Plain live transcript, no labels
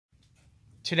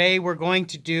Today we're going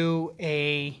to do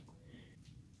a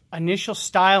initial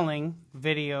styling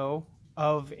video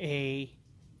of a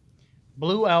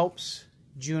Blue Alps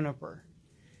juniper.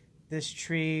 This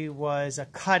tree was a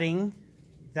cutting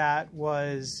that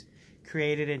was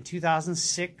created in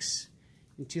 2006.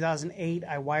 In 2008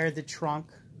 I wired the trunk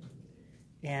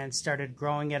and started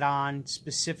growing it on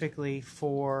specifically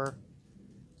for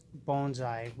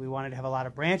bonsai. We wanted to have a lot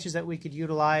of branches that we could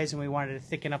utilize, and we wanted to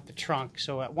thicken up the trunk.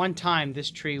 So at one time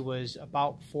this tree was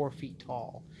about 4 feet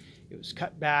tall. It was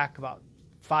cut back about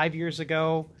 5 years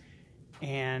ago,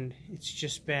 and it's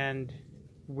just been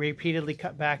repeatedly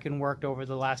cut back and worked over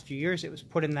the last few years. It was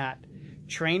put in that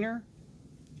trainer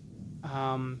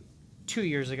 2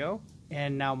 years ago,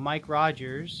 and now Mike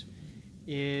Rogers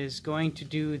is going to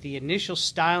do the initial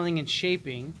styling and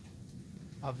shaping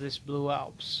of this Blue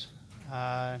Alps.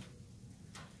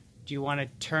 Do you want to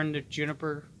turn the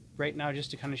juniper right now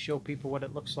just to kind of show people what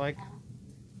it looks like?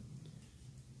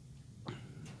 If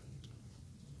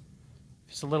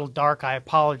it's a little dark, I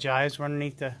apologize. We're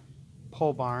underneath the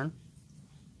pole barn.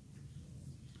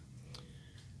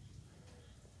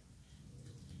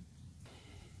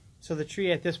 So the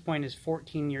tree at this point is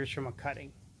 14 years from a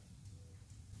cutting.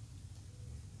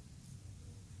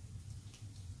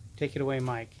 Take it away,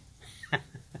 Mike.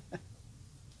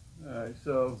 Alright,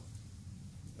 so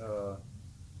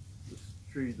this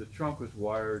tree, the trunk was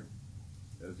wired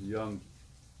as a young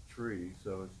tree,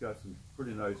 so it's got some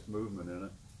pretty nice movement in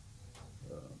it.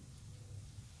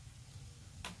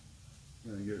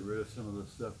 Going to get rid of some of the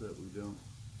stuff that we don't,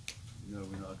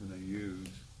 we're not going to use.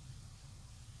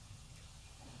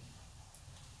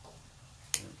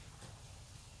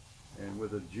 And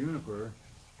with a juniper,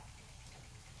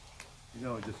 you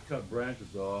don't just cut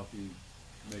branches off, you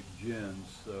make gins,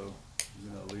 so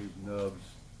you're going to leave nubs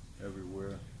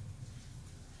everywhere.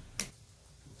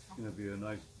 It's going to be a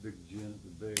nice big gin at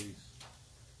the base.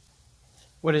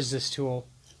 What is this tool?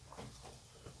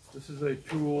 This is a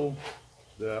tool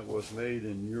that was made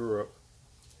in Europe.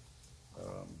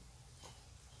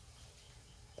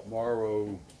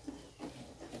 Mauro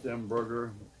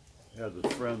Stemberger has a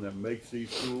friend that makes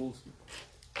these tools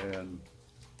and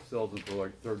sells them for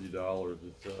like $30.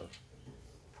 It's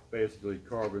basically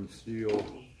carbon steel,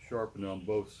 sharpened on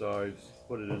both sides,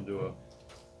 put it into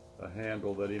a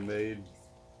handle that he made.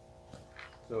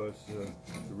 So it's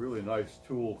a really nice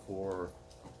tool for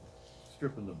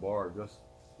stripping the bark.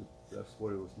 That's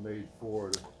what it was made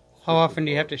for. How often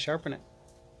do you have to sharpen it?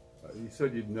 He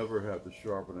said you'd never have to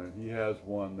sharpen it. He has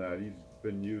one that he's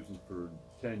been using for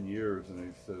 10 years, and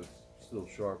he says it's still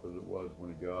sharp as it was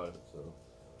when he got it. So,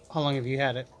 how long have you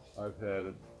had it? I've had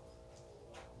it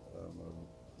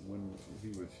when he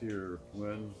was here.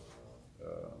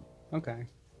 Okay.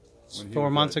 When 4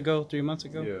 months ago, 3 months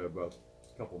ago? Yeah, about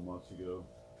a couple months ago.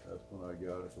 That's when I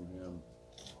got it from him.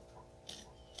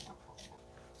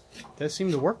 It does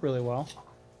seem to work really well.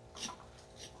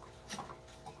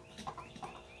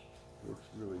 Works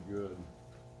really good.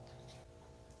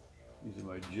 These are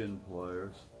my gin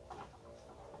pliers.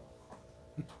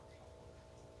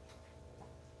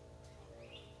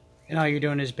 And all you're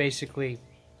doing is basically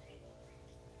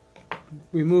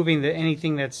removing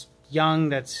anything that's young,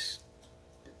 that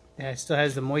still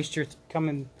has the moisture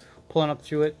coming, pulling up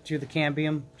through it, through the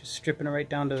cambium, just stripping it right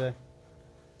down to the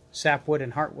sapwood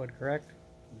and heartwood, correct?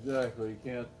 Exactly.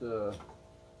 You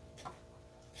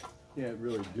can't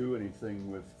really do anything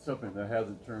with something that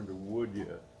hasn't turned to wood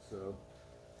yet. So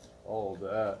all of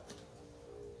that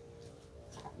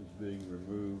is being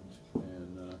removed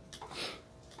and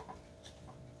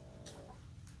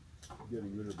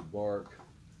getting rid of the bark.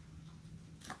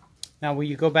 Now, will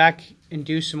you go back and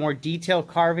do some more detailed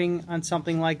carving on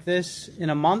something like this in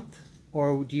a month,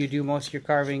 or do you do most of your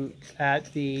carving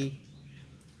at the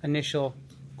initial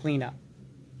cleanup?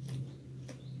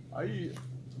 I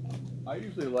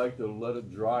usually like to let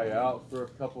it dry out for a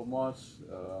couple months.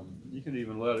 You can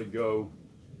even let it go.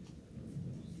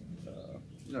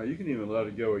 You can even let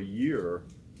it go a year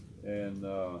and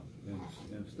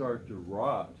start to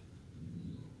rot,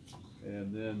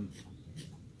 and then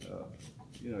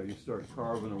you start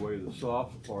carving away the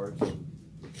soft parts.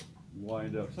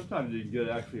 Wind up. Sometimes you get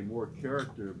actually more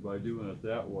character by doing it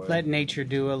that way. Let nature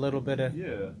do a little bit of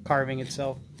carving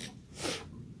itself.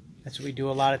 That's what we do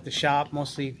a lot at the shop,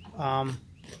 mostly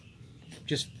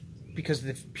just because of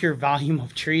the pure volume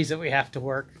of trees that we have to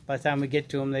work. By the time we get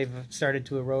to them, they've started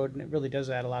to erode, and it really does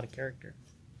add a lot of character.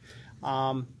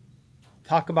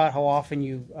 Talk about how often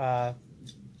you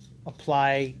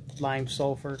apply lime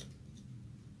sulfur.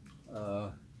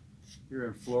 Here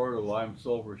in Florida, lime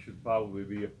sulfur should probably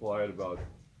be applied about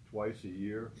twice a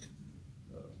year.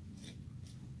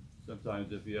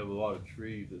 sometimes if you have a lot of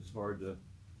trees, it's hard to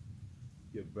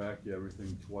get back to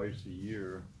everything twice a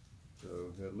year. So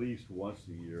at least once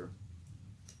a year.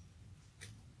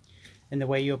 And the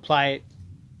way you apply it,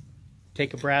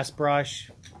 take a brass brush,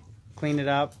 clean it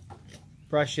up,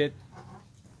 brush it,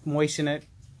 moisten it,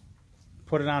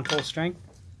 put it on full strength?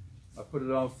 I put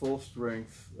it on full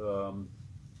strength.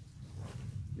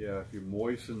 Yeah, if you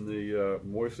moisten the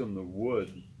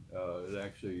wood, it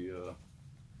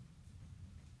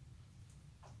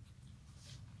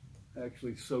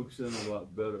actually soaks in a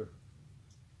lot better.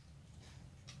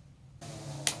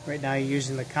 Right now you're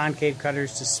using the concave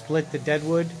cutters to split the dead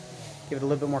wood, give it a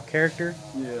little bit more character.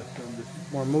 Yeah, so I'm just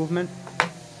more movement.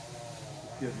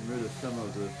 Getting rid of some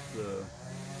of this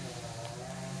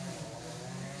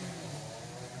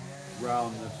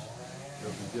roundness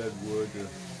of the dead wood to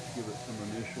give it some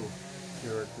initial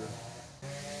character.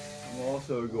 I'm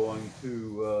also going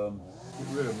to get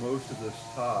rid of most of this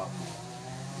top.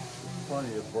 There's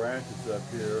plenty of branches up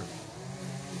here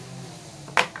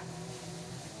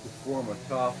to form a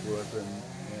top with,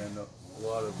 and a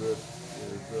lot of this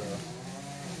is...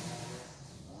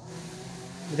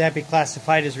 Would that be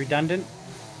classified as redundant?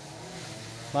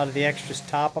 A lot of the extras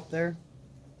top up there?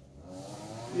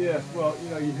 Yeah, well, you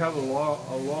know, you have a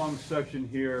long section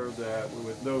here that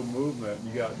with no movement,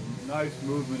 you got nice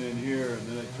movement in here, and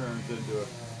then it turns into a,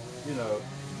 you know,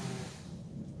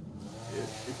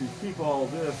 if you keep all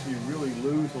this, you really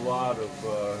lose a lot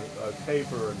of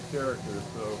paper and character.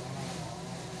 So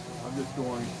I'm just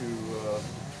going to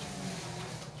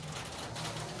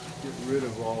get rid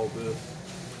of all this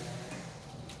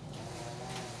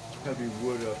heavy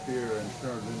wood up here and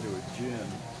turn it into a gin.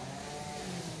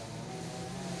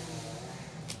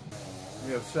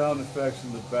 We have sound effects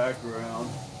in the background.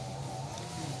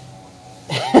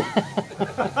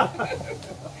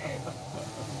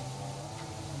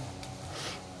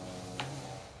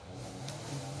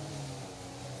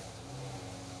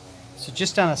 So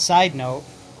just on a side note,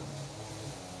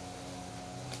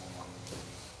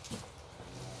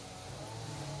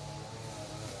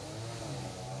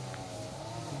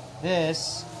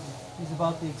 this is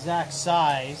about the exact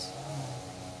size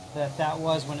that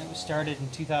was when it was started in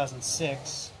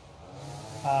 2006.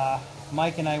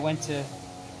 Mike and I went to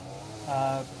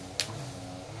a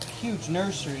huge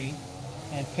nursery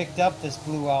and picked up this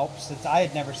Blue Alps that I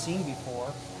had never seen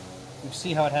before. You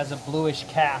see how it has a bluish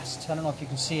cast. I don't know if you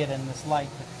can see it in this light,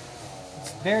 but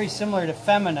it's very similar to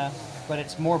Femina, but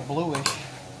it's more bluish.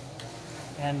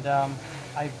 And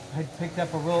I had picked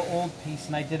up a real old piece,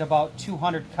 and I did about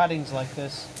 200 cuttings like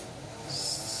this,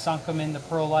 sunk them in the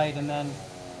perlite, and then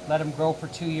let them grow for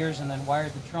 2 years, and then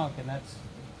wired the trunk. And that's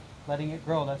letting it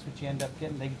grow. That's what you end up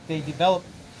getting. They develop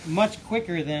much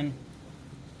quicker than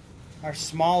our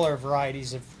smaller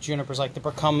varieties of junipers, like the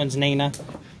Burcummins, Nana,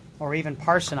 or even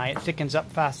Parsonite. It thickens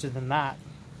up faster than that.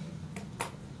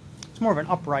 It's more of an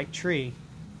upright tree.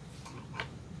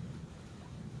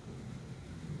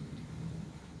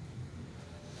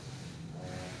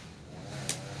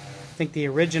 I think the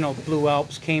original Blue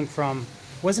Alps came from,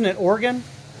 wasn't it Oregon?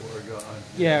 Oregon.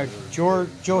 Yeah, Joe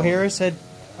Harris had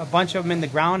a bunch of them in the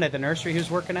ground at the nursery he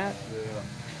was working at. Yeah.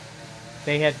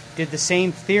 They did the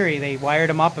same theory. They wired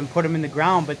them up and put them in the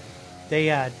ground, but they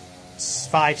had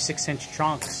 5-6 inch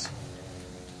trunks.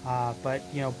 But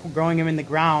you know, growing them in the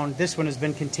ground, this one has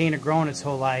been container grown its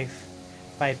whole life.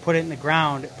 If I had put it in the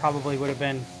ground, it probably would have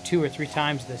been 2 or 3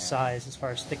 times this size as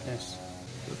far as thickness.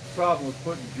 The problem with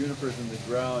putting junipers in the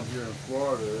ground here in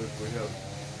Florida is we have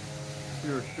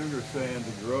pure sugar sand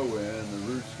to grow in, and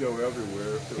the roots go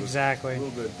everywhere. So Exactly. It's a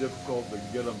little bit difficult to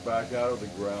get them back out of the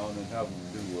ground and have them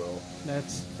do well.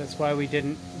 That's why we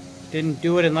didn't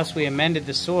do it unless we amended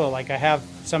the soil. Like I have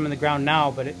some in the ground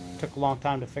now, but it took a long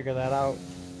time to figure that out.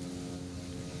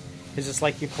 Because it's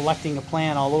like you're collecting a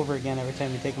plant all over again every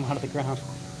time you take them out of the ground.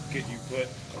 Could you put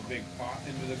a big pot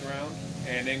into the ground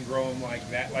and then grow them like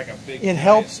that, like a big It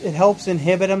helps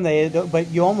inhibit them, but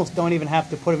you almost don't even have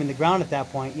to put them in the ground at that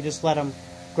point. You just let them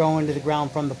grow into the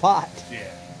ground from the pot. Yeah.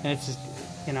 And it's just,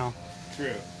 you know.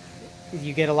 True.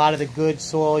 You get a lot of the good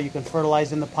soil. You can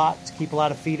fertilize in the pot to keep a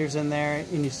lot of feeders in there,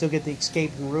 and you still get the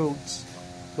escaping roots,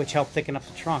 which help thicken up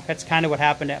the trunk. That's kind of what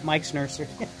happened at Mike's nursery.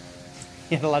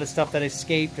 He had a lot of stuff that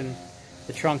escaped, and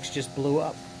the trunks just blew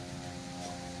up.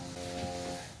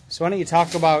 So why don't you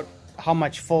talk about how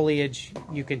much foliage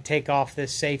you can take off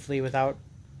this safely without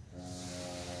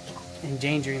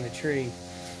endangering the tree?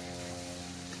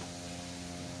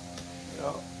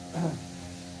 Well,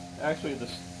 actually, the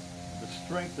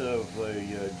strength of the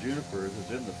junipers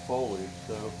is in the foliage,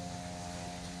 so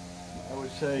I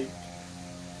would say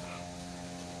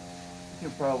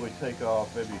can probably take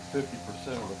off maybe 50%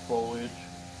 of the foliage.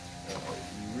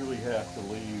 You really have to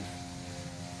leave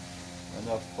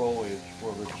enough foliage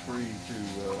for the tree to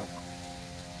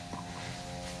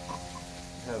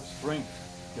have strength,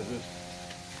 because it's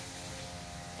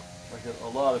like a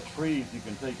lot of trees you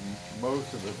can take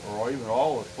most of it or even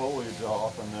all the foliage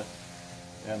off,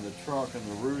 and the trunk and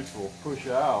the roots will push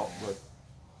out, but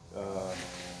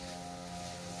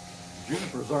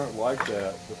junipers aren't like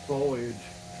that. The foliage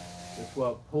is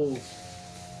what pulls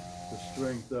the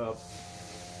strength up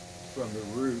from the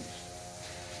roots.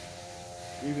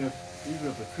 Even if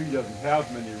the tree doesn't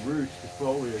have many roots, the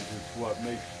foliage is what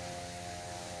makes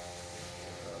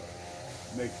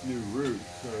new roots.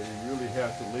 So you really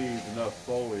have to leave enough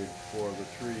foliage for the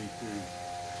tree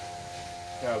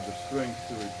to have the strength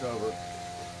to recover.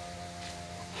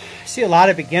 I see a lot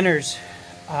of beginners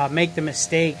make the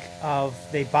mistake of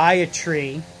they buy a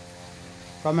tree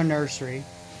from a nursery,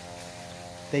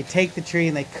 they take the tree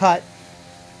and they cut,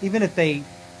 even if they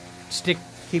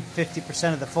keep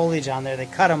 50% of the foliage on there, they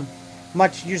cut them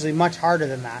usually much harder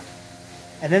than that,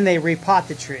 and then they repot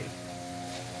the tree.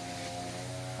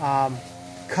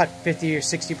 Cut 50 or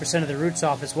 60% of the roots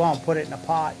off as well and put it in a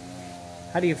pot.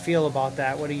 How do you feel about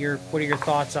that? What are your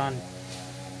thoughts on?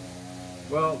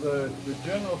 Well, the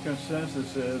general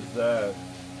consensus is that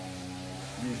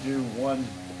you do one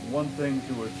thing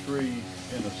to a tree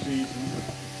in a season.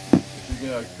 If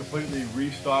you're going to completely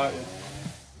restyle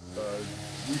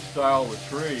the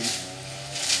tree,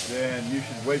 then you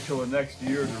should wait till the next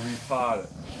year to repot it.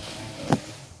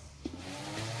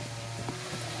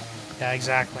 Yeah,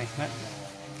 exactly.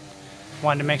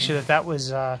 Wanted to make sure that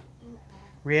was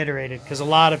reiterated, because a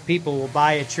lot of people will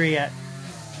buy a tree at,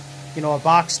 a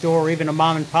box store or even a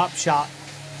mom and pop shop.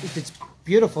 It's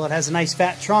beautiful, it has a nice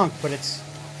fat trunk, but it's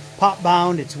pop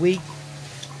bound, it's weak,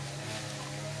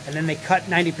 and then they cut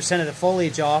 90% of the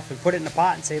foliage off and put it in a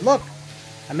pot and say, look,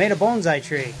 I made a bonsai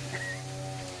tree.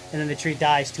 And then the tree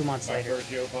dies 2 months later.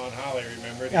 Sergio Von Holly,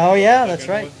 remember? Oh yeah, that's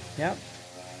right. Yep.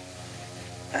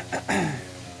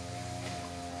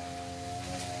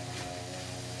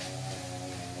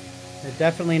 They're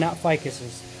definitely not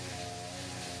ficuses.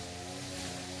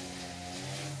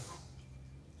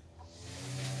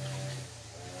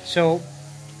 So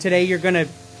today you're going to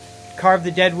carve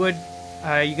the deadwood.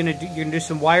 You're going to do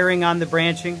some wiring on the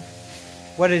branching.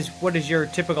 What is your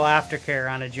typical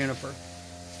aftercare on a juniper?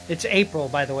 It's April,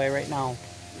 by the way, right now.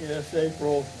 Yes,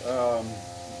 April.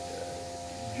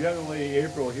 Generally,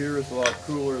 April here is a lot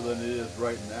cooler than it is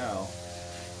right now.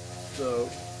 So,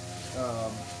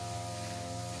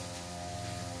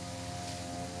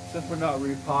 since we're not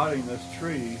repotting this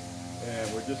tree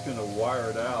and we're just going to wire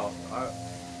it out,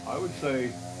 I would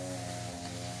say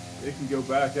it can go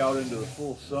back out into the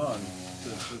full sun.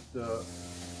 Since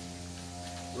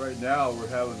right now we're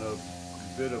having a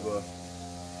bit of a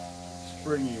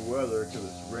springy weather because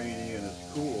it's rainy and it's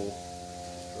cool.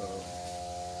 So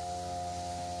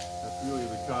that's really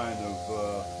the kind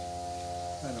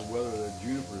of weather that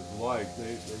junipers like.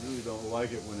 They really don't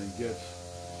like it when it gets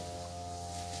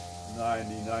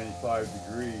 90, 95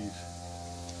 degrees.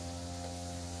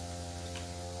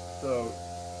 So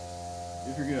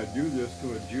if you're going to do this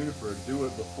to a juniper, do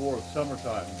it before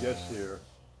summertime gets here.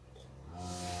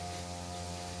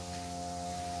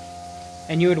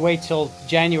 And you would wait till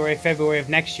January, February of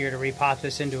next year to repot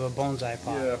this into a bonsai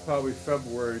pot? Yeah, probably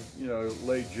February,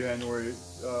 late January.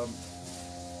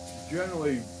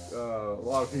 Generally, a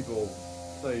lot of people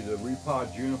say to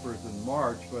repot junipers in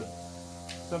March, but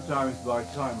sometimes by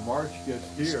the time March gets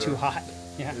here, it's too hot.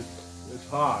 Yeah, it's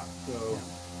hot. So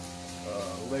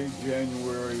late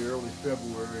January, early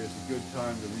February is a good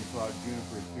time to repot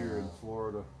junipers here in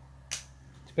Florida.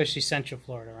 Especially Central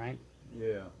Florida, right?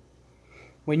 Yeah.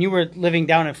 When you were living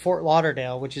down in Fort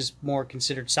Lauderdale, which is more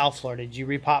considered South Florida, did you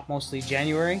repot mostly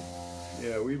January?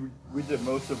 Yeah, we did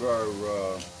most of our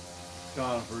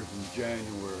conifers in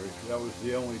January. That was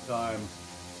the only time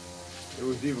it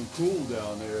was even cool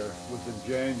down there, was in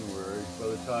January. By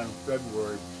the time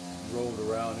February rolled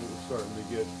around, it was starting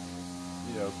to get,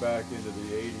 back into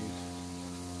the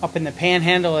 80s. Up in the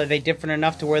Panhandle, are they different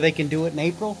enough to where they can do it in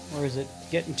April? Or is it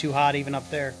getting too hot even up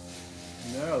there?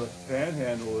 No, the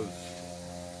Panhandle is...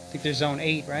 I think they're zone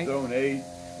 8, right? Zone 8,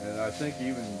 and I think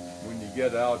even when you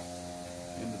get out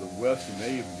into the west, you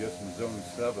may even get some zone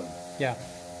 7. Yeah.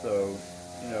 So,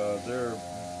 they're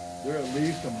at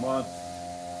least a month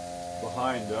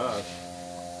behind us,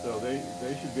 so they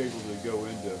should be able to go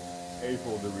into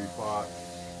April to repot.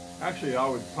 Actually, I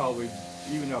would probably,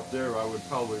 even up there, I would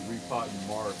probably repot in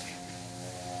March.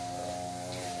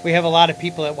 We have a lot of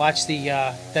people that watch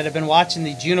that have been watching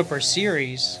the Juniper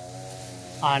series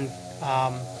on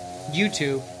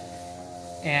YouTube,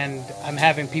 and I'm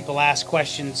having people ask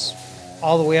questions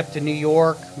all the way up to New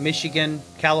York, Michigan,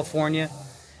 California.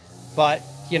 But,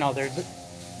 you know,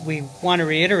 we want to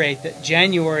reiterate that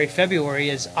January, February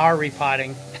is our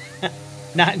repotting,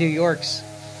 not New York's.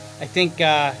 I think...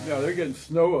 yeah, they're getting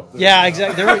snow up there. Yeah,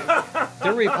 exactly.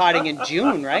 They're repotting in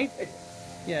June, right?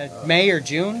 Yeah, May or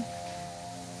June.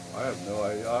 I have no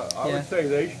idea. I would say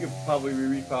they should probably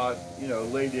repot, you know,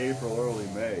 late April, early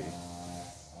May.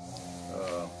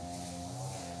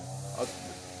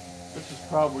 This is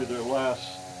probably their last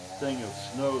thing of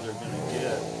snow they're going to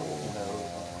get, you know.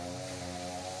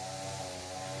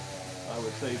 I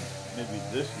would say maybe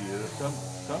this year.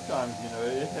 Sometimes, you know,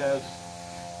 it has,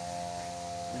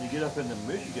 when you get up into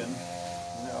Michigan,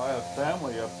 you know, I have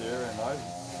family up there, and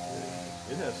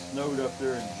it has snowed up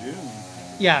there in June.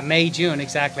 Yeah, May, June,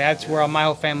 exactly. That's where my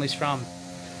whole family's from.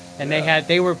 And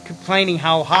they were complaining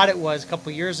how hot it was a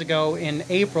couple years ago in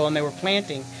April, and they were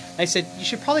planting. I said, you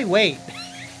should probably wait.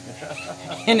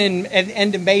 And in at the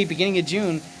end of May, beginning of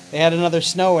June, they had another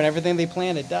snow, and everything they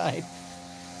planted died.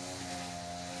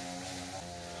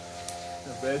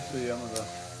 So basically, I'm going to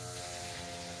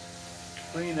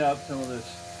clean out some of this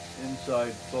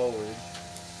inside foliage.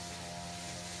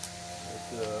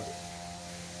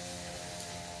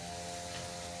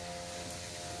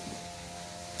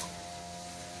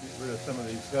 Get rid of some of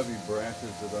these heavy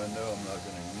branches that I know I'm not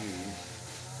going to use.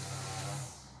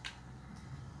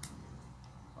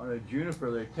 On a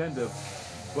juniper, they tend to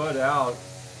bud out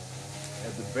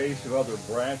at the base of other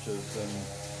branches, and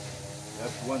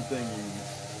that's one thing you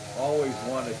always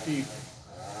want to keep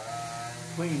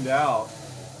cleaned out,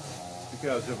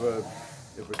 because if a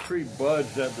tree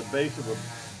buds at the base of a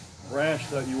branch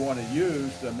that you want to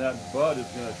use, then that bud is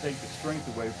going to take the strength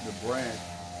away from the branch.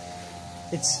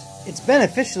 It's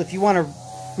beneficial if you want to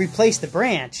replace the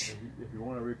branch. If you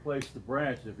want to replace the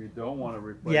branch, if you don't want to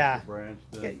replace the branch,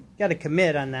 then you got to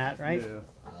commit on that, right? Yeah.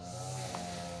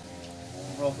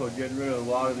 I'm also getting rid of a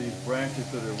lot of these branches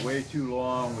that are way too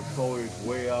long with foliage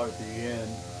way out at the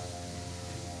end.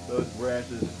 Those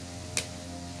branches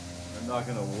are not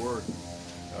going to work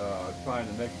trying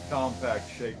to make a compact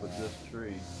shape with this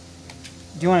tree.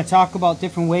 Do you want to talk about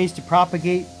different ways to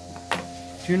propagate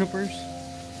junipers?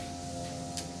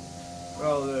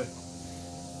 Well,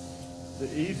 the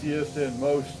easiest and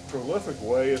most prolific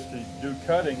way is to do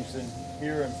cuttings, and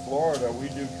here in Florida we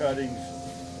do cuttings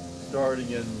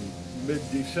starting in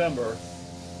mid-December.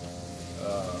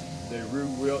 They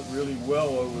root really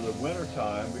well over the winter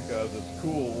time because it's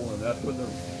cool, and that's when the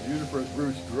juniper's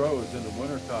roots grow, is in the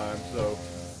winter time. So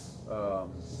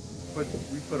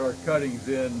we put our cuttings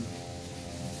in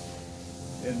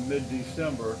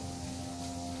mid-December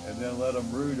and then let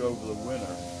them root over the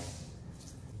winter.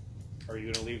 Are you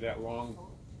going to leave that long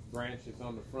branch that's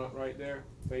on the front right there,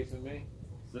 facing me?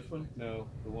 This one? No,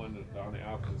 the one that's on the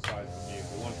opposite side from you.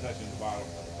 The one touching the bottom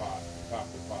of the pot, top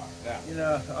of the pot. That one. You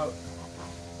know, I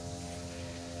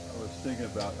was thinking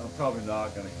about, I'm probably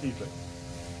not going to keep it.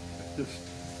 It's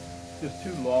just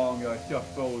too long. I got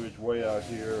foliage way out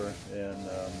here, and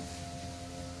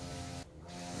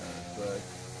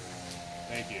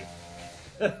thank you.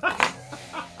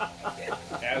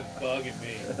 That's bugging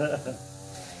me.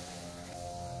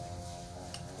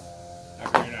 How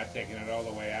come you're not taking it all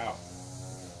the way out?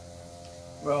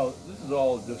 Well, this is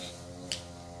all just,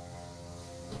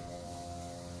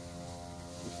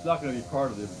 it's not going to be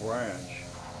part of the branch.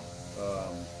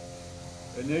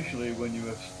 Initially, when you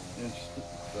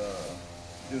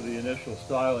do the initial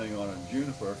styling on a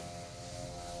juniper,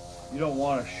 you don't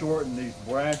want to shorten these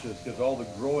branches because all the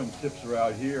growing tips are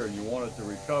out here and you want it to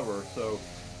recover. So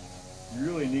you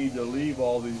really need to leave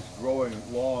all these growing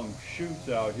long shoots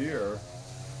out here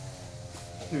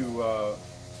to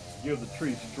give the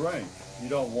tree strength. You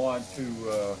don't want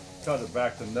to cut it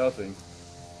back to nothing.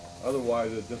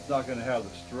 Otherwise, it's just not going to have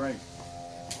the strength,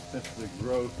 since the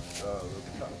growth,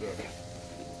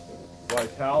 the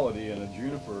vitality in a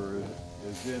juniper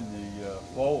is in the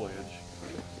foliage.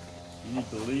 You need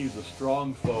to leave the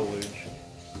strong foliage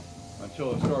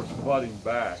until it starts budding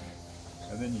back,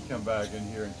 and then you come back in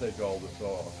here and take all this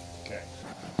off. Okay.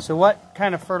 So what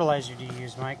kind of fertilizer do you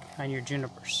use, Mike, on your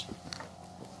junipers?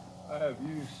 I have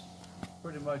used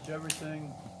pretty much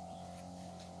everything.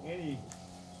 Any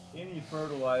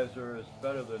fertilizer is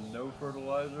better than no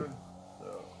fertilizer.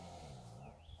 So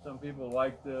some people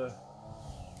like the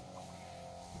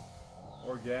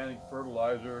organic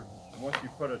fertilizer. Once you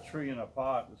put a tree in a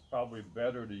pot, it's probably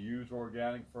better to use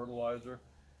organic fertilizer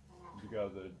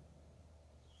because it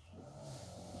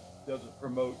doesn't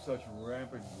promote such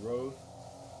rampant growth.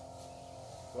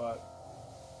 But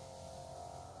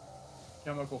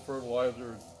chemical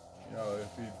fertilizer, you know, if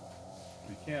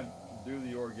you can't do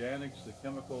the organics, the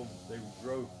chemical, they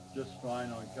grow just fine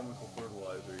on chemical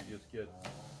fertilizer. You just get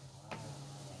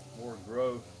more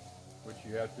growth, which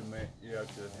you have to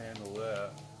handle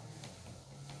that.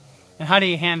 And how do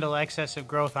you handle excessive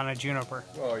growth on a juniper?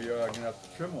 Well, you're gonna have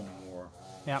to trim them more.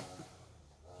 Yeah.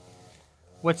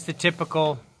 What's the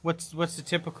typical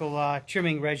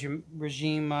trimming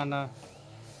regime on the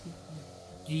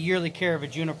yearly care of a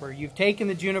juniper? You've taken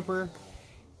the juniper,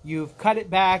 you've cut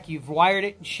it back, you've wired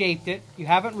it and shaped it. You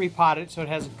haven't repotted it, so it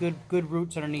has good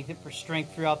roots underneath it for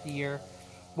strength throughout the year.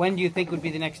 When do you think would be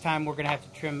the next time we're going to have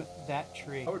to trim that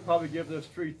tree? I would probably give this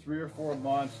tree 3 or 4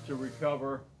 months to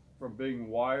recover from being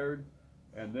wired,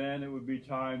 and then it would be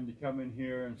time to come in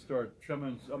here and start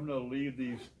trimming. I'm going to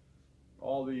leave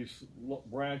all these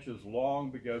branches long,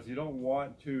 because you don't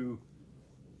want to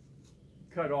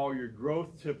cut all your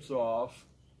growth tips off.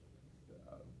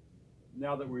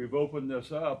 Now that we've opened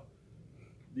this up,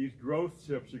 these growth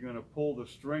tips are going to pull the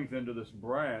strength into this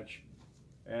branch,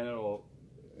 and it'll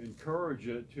encourage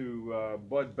it to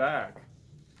bud back.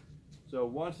 So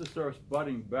once it starts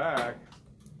budding back,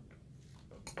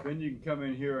 then you can come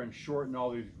in here and shorten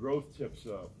all these growth tips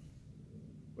up.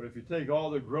 But if you take all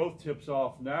the growth tips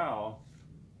off now,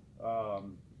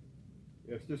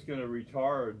 it's just going to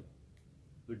retard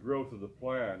the growth of the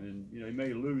plant, and you know, you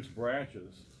may lose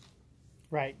branches.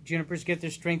 Right. Junipers get their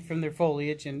strength from their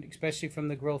foliage, and especially from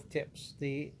the growth tips,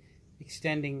 the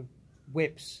extending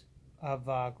whips of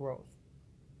growth.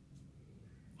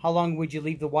 How long would you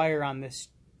leave the wire on this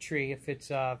tree if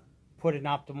it's put in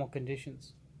optimal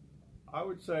conditions? I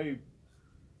would say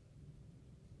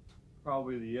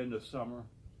probably the end of summer.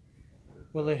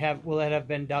 Will it have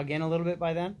been dug in a little bit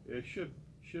by then? It should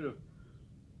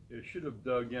have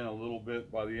dug in a little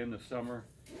bit by the end of summer.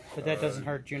 But that doesn't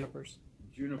hurt junipers.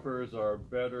 Junipers are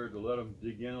better to let them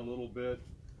dig in a little bit.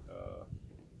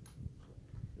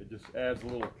 It just adds a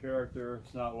little character.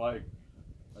 It's not like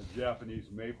a Japanese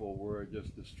maple where it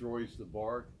just destroys the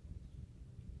bark.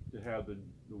 To have the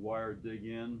wire dig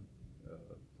in,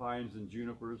 pines and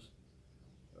junipers,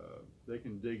 they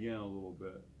can dig in a little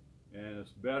bit, and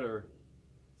it's better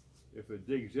if it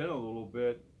digs in a little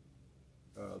bit.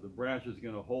 The branch is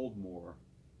going to hold more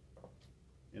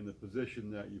in the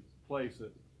position that you place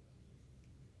it.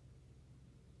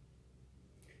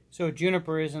 So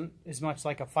juniper isn't as much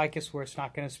like a ficus, where it's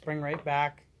not going to spring right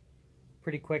back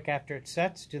pretty quick after it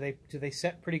sets. Do they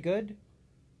set pretty good,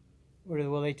 or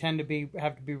will they tend to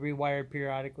have to be rewired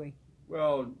periodically?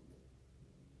 Well,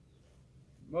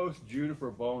 most juniper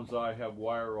bonsai have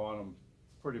wire on them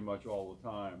pretty much all the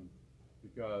time,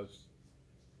 because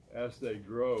as they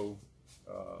grow,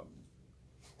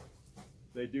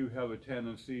 they do have a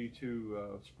tendency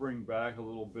to spring back a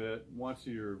little bit. Once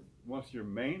your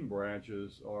main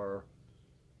branches are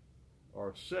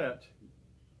set,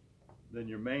 then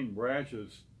your main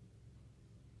branches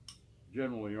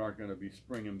generally aren't going to be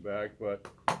springing back, but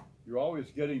you're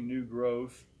always getting new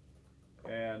growth,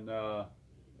 and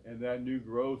that new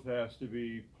growth has to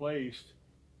be placed.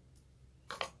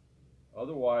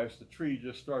 Otherwise, the tree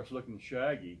just starts looking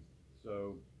shaggy.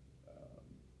 So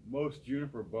most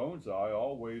juniper bonsai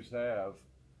always have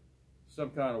some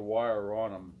kind of wire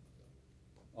on them,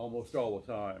 almost all the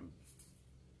time.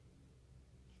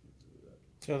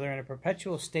 So they're in a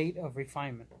perpetual state of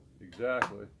refinement.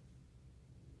 Exactly.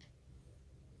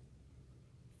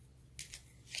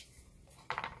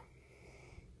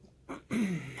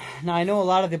 Now, I know a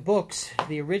lot of the books,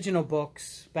 the original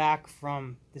books back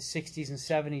from the 60s and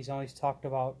 70s, always talked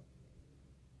about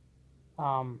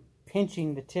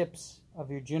pinching the tips of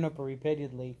your juniper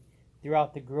repeatedly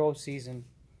throughout the grow season.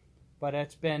 But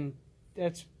that's been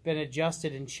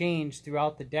adjusted and changed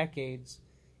throughout the decades.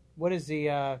 What is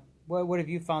the what have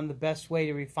you found the best way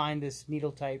to refine this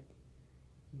needle type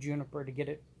juniper to get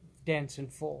it dense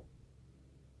and full?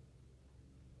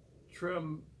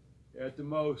 Trim At the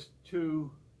most 2,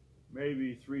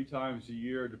 maybe 3 times a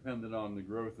year, depending on the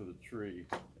growth of the tree.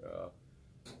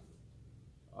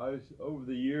 Over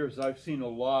the years, I've seen a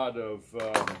lot of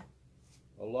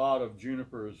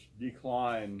junipers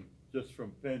decline just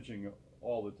from pinching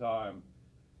all the time.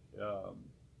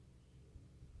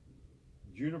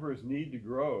 Junipers need to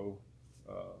grow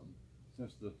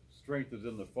since the strength is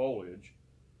in the foliage.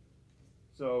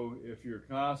 So if you're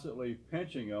constantly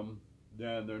pinching them,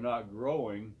 then they're not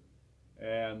growing,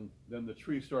 and then the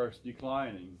tree starts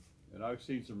declining. And I've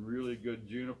seen some really good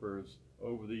junipers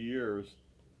over the years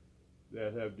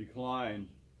that have declined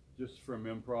just from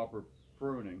improper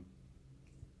pruning.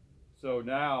 So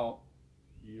now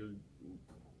you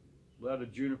let a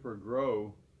juniper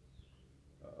grow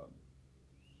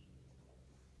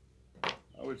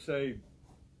I would say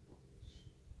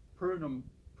prune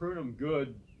them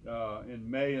good in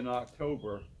May and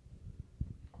October.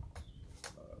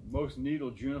 Most needle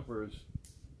junipers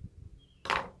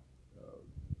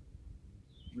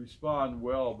respond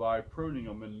well by pruning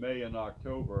them in May and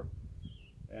October.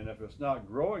 And if it's not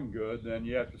growing good, then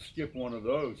you have to skip one of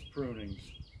those prunings.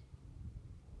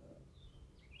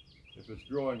 If it's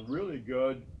growing really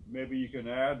good, maybe you can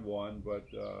add one, but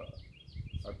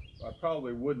I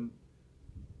probably wouldn't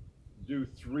do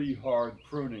 3 hard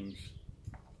prunings.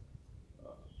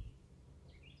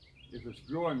 If it's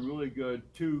growing really good,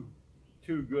 two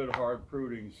good hard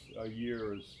prunings a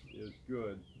year is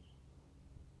good.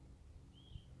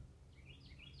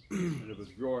 And if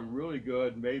it's growing really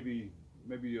good, maybe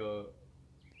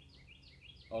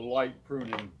a light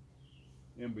pruning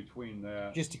in between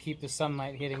that. Just to keep the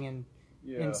sunlight hitting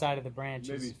inside of the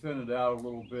branches. Maybe thin it out a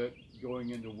little bit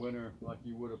going into winter like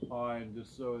you would a pine,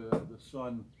 just so that the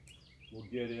sun will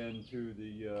get into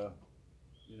the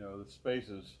the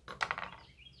spaces,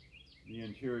 the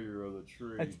interior of the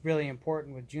tree. That's really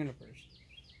important with junipers.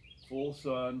 Full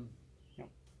sun. Yep.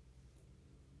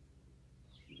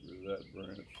 Get rid of that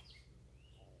branch.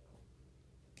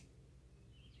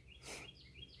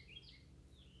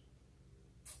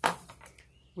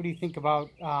 What do you think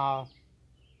about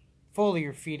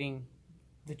foliar feeding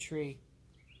the tree?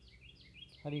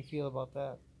 How do you feel about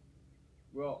that?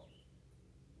 Well,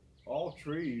 all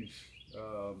trees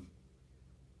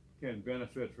can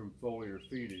benefit from foliar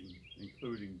feeding,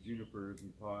 including junipers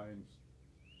and pines.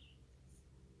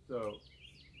 So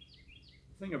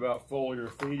the thing about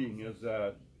foliar feeding is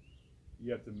that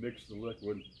you have to mix the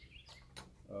liquid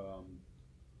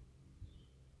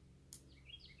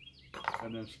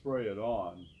and then spray it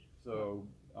on. So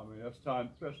I mean that's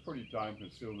pretty time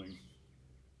consuming.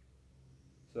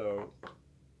 So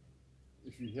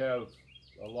if you have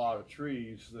a lot of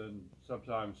trees, then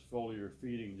sometimes foliar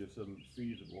feeding just isn't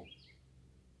feasible.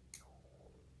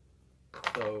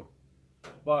 So,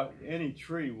 but any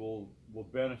tree will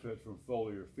benefit from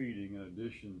foliar feeding in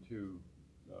addition to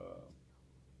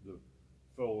the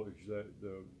foliage,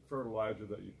 the fertilizer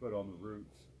that you put on the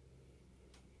roots.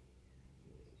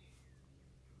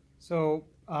 So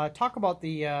talk about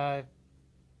the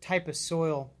type of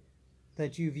soil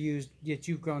that you've used, that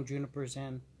you've grown junipers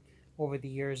in over the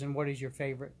years, and what is your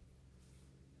favorite?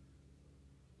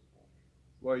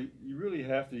 Well, you really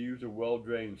have to use a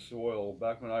well-drained soil.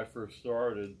 Back when I first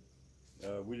started,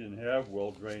 we didn't have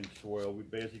well-drained soil. We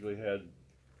basically had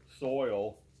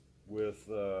soil with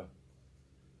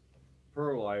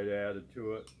perlite added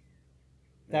to it.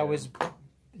 That was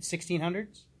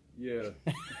 1600s? Yeah.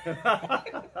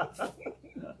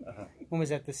 When was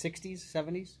that, the 60s,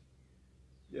 70s?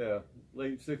 Yeah,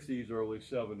 late 60s, early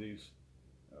 70s.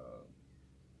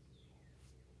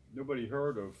 Nobody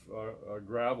heard of a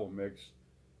gravel mix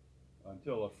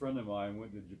until a friend of mine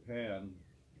went to Japan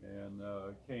and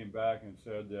came back and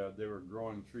said that they were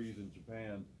growing trees in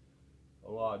Japan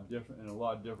a lot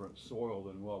different soil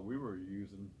than what we were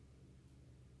using.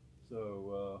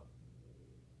 So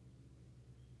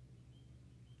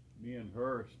me and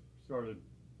her started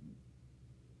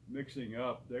mixing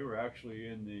up. They were actually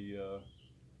in the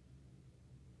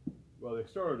well, they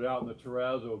started out in the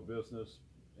terrazzo business,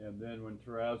 and then when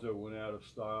terrazzo went out of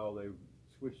style, they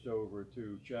switched over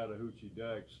to Chattahoochee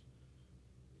decks.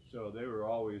 So they were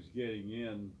always getting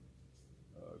in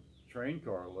train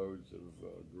car loads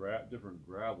of different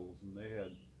gravels, and they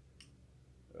had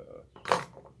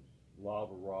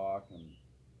lava rock and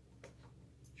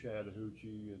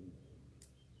Chattahoochee and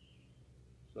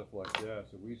stuff like that.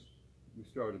 So we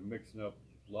started mixing up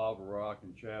lava rock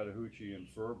and Chattahoochee and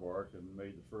fir bark and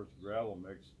made the first gravel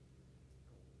mix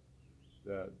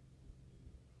that,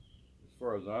 as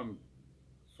far as I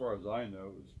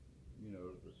know, is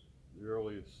the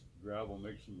earliest gravel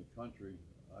mix in the country.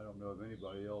 I don't know of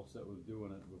anybody else that was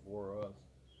doing it before us.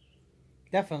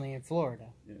 Definitely in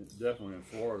Florida. Yeah, definitely in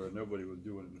Florida. Nobody was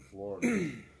doing it in Florida.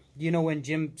 Do you know when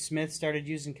Jim Smith started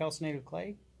using calcinated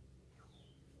clay?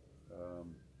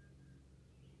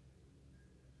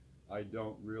 I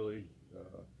don't really.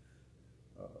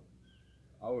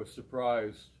 I was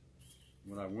surprised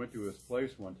when I went to his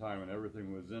place one time and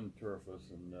everything was in turfus,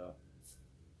 and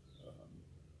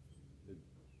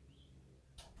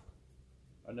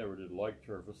I never did like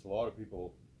turfus. A lot of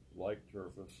people like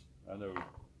turfus. I know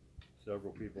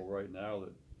several people right now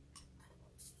that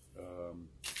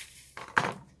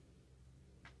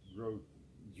grow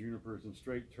junipers in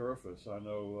straight turfus. I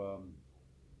know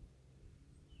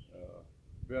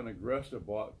Ben Agresta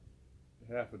bought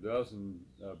half a dozen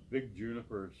big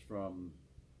junipers from,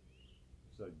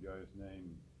 what's that guy's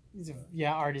name?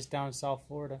 Yeah, artist down in South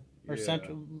Florida or Yeah.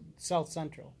 South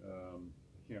Central.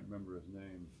 Can't remember his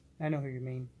name. I know who you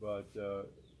mean. But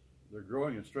they're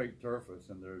growing in straight turfus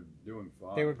and they're doing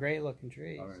fine. They were great looking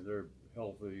trees. I mean, they're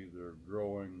healthy, they're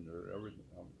growing, they're everything.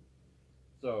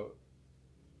 So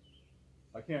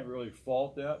I can't really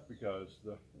fault that because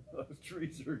those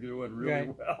trees are doing really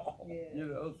Right. well. Yeah. You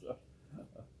know, so.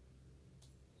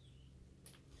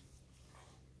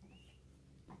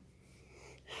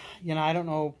 You know, I don't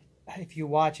know if you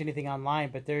watch anything online,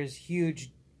 but there's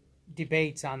huge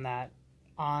debates on that,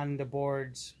 on the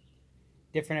boards,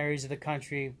 different areas of the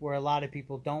country where a lot of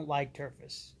people don't like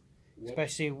turfus,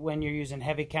 especially when you're using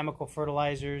heavy chemical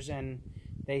fertilizers, and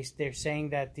they're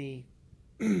saying that the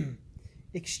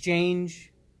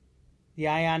exchange, the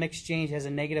ion exchange has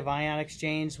a negative ion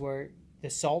exchange where the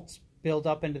salts build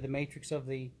up into the matrix of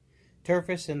the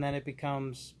turfus and then it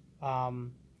becomes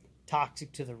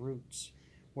toxic to the roots,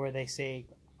 where they say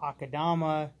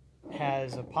akadama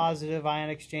has a positive ion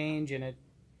exchange and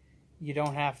you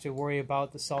don't have to worry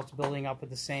about the salts building up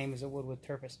the same as it would with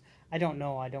turfus. I don't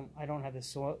know. I don't have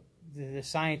the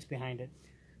science behind it.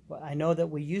 But I know that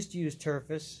we used to use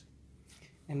turfus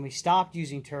and we stopped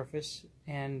using turfus,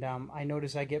 and I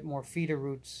notice I get more feeder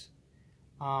roots.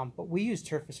 But we used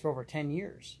turfus for over 10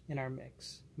 years in our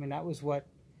mix. I mean, that was what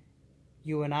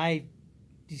you and I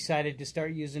decided to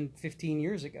start using 15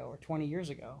 years ago or 20 years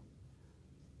ago.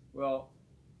 Well,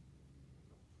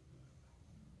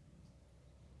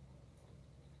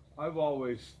 I've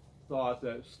always thought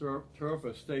that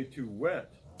turfus stay too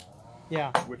wet.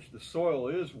 Yeah. Which the soil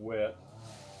is wet,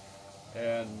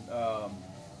 and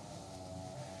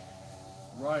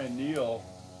Ryan Neal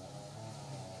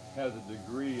has a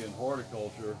degree in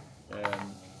horticulture,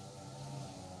 and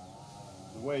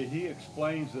the way he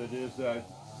explains it is that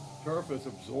turfus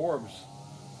absorbs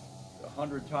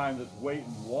 100 times its weight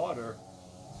in water,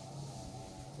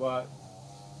 but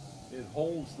it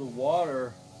holds the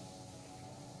water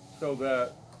so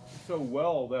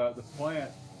well that the plant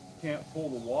can't pull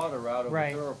the water out of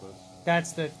Right. the turfus.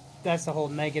 That's the whole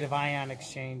negative ion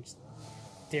exchange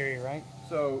theory, right?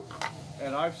 So,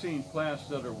 and I've seen plants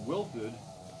that are wilted,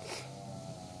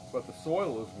 but the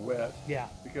soil is wet. Yeah.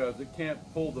 Because it can't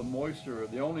pull the moisture.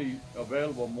 The only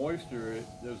available moisture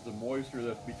is the moisture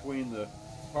that's between the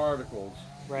particles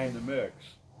Right. in the mix.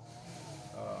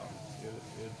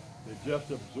 It just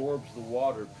absorbs the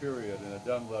water, period, and it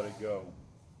doesn't let it go.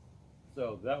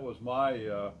 So that was my,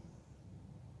 it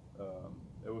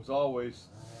was always,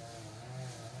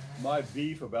 my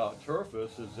beef about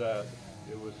turfus is that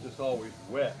it was just always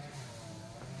wet.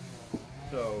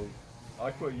 So I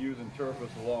quit using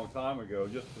turfus a long time ago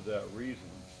just for that reason.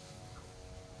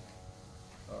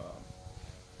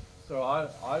 So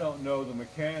I don't know the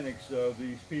mechanics of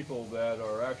these people that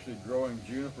are actually growing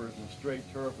junipers in straight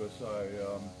turfus.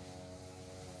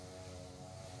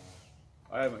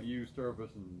 I haven't used turfus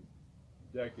in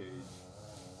decades.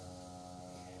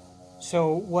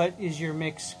 So what is your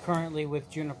mix currently with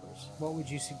junipers? What would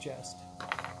you suggest?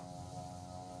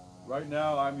 Right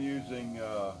now I'm using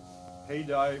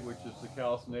haydite, which is the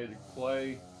calcinated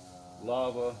clay,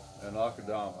 lava, and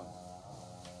akadama.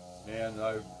 And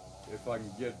if I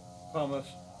can get pumice,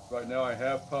 right now I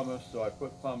have pumice, so I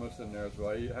put pumice in there. So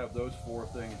I have those 4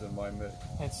 things in my mix.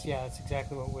 That's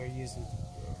exactly what we're using.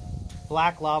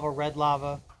 Black lava, red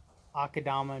lava,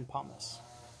 akadama, and pumice.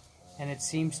 And it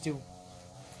seems to,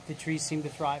 the trees seem to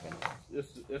thrive in it.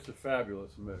 It's a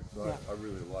fabulous mix. Yeah. I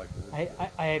really like it.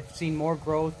 I have seen more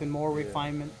growth and more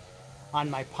refinement on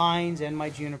my pines and my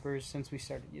junipers since we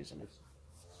started using it.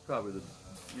 It's probably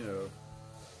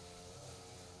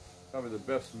the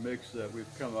best mix that we've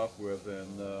come up with in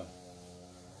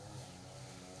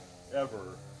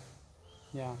ever.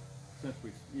 Yeah. Since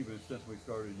we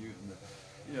started using it.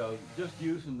 Just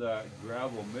using that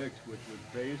gravel mix, which was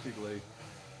basically,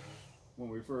 when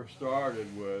we first started,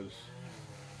 was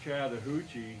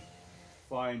Chattahoochee,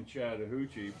 fine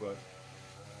Chattahoochee, but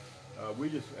we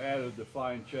just added the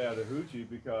fine Chattahoochee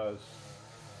because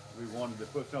we wanted to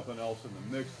put something else in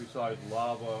the mix besides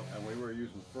lava, and we were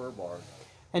using fir bark.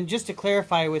 And just to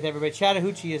clarify with everybody,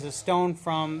 Chattahoochee is a stone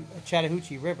from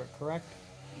Chattahoochee River, correct?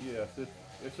 Yes,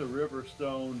 it's a river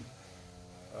stone.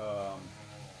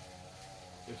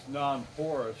 It's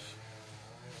non-porous,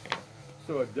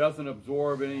 so it doesn't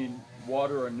absorb any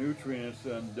water or nutrients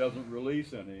and doesn't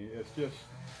release any. It's just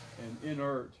an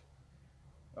inert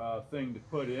thing to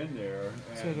put in there.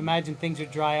 And, So imagine things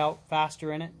would dry out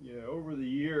faster in it? Yeah, over the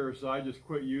years I just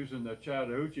quit using the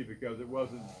Chattahoochee because it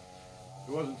wasn't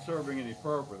serving any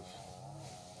purpose.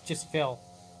 Just fill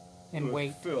and It was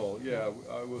wait. fill, yeah.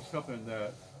 It was something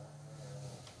that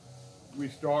we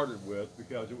started with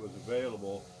because it was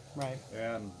available. Right.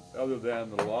 And other than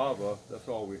the lava, that's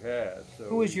all we had. So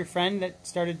who was your friend that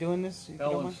started doing this?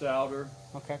 Helen Souter.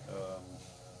 Okay.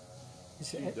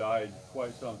 She died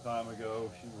quite some time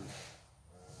ago. She was,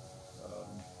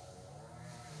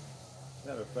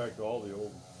 matter of fact, all the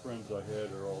old friends I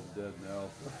had are all dead now.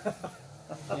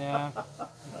 Yeah.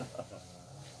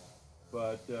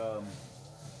 But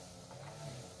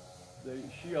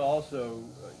she also,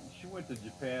 she went to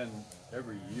Japan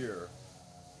every year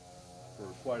for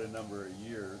quite a number of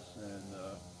years, and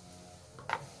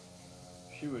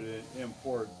she would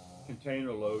import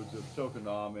container loads of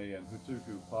tokonami and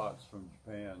hutuku pots from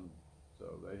Japan.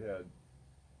 So they had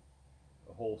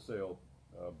a wholesale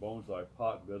bonsai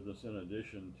pot business in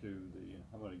addition to the,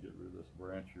 I'm going to get rid of this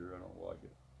branch here, I don't like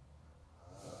it.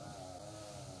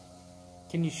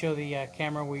 Can you show the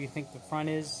camera where you think the front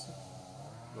is?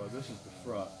 Well, this is the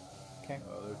front. Okay.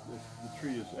 The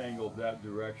tree is angled that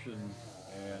direction,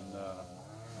 and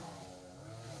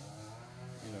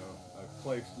you know, I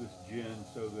placed this gin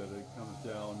so that it comes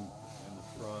down in the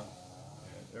front,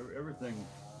 and everything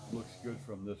looks good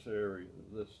from this area,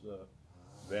 this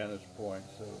vantage point.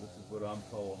 So this is what I'm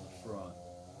calling the front.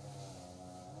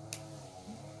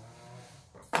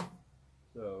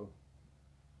 So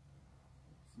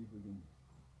let's see if we can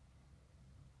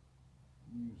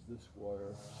use this wire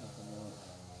for something else.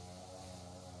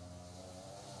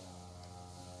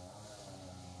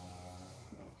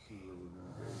 Let's see where we're going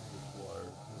to go with this wire.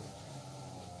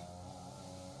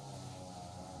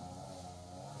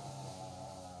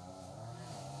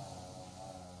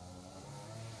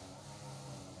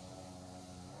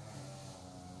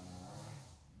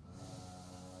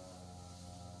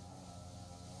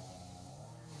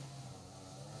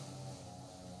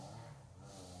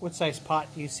 What size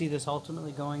pot do you see this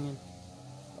ultimately going in?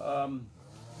 Well,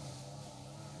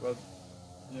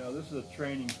 you know, this is a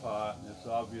training pot, and it's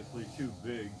obviously too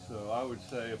big, so I would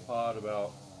say a pot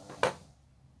about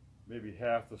maybe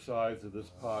half the size of this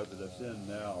pot that it's in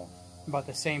now. About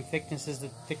the same thickness as the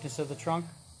thickness of the trunk,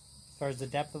 as far as the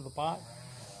depth of the pot?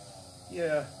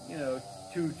 Yeah, you know,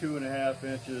 2.5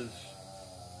 inches,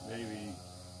 maybe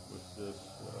with this,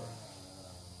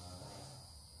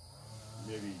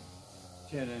 maybe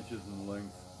 10 inches in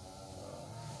length.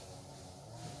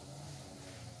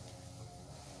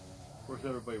 Of course,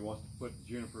 everybody wants to put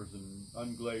junipers in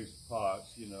unglazed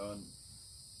pots, you know, and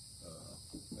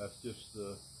that's just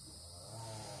the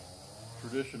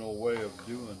traditional way of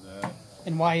doing that.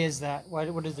 And why is that?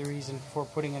 What is the reason for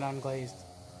putting it unglazed?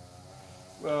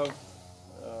 Well,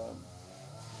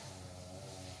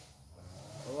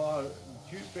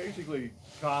 basically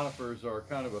conifers are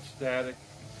kind of a static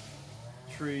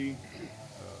tree.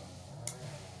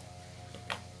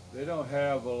 They don't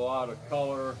have a lot of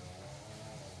color,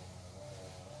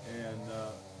 and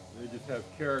they just have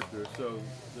character. So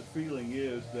the feeling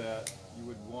is that you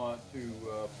would want to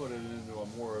put it into a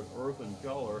more earthen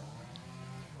color.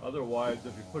 Otherwise,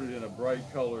 if you put it in a bright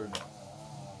colored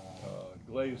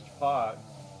glazed pot,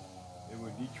 it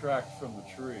would detract from the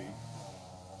tree.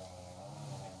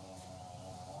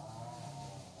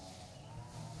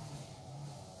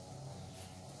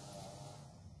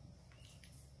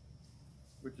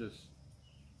 Which is,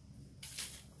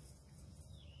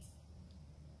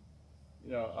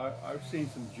 you know, I've seen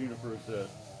some junipers that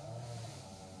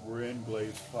were in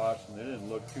glazed pots and they didn't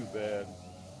look too bad.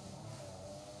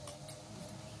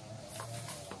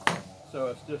 So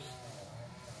it's just,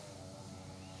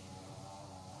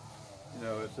 you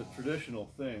know, it's a traditional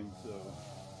thing. So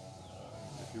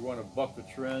if you want to buck the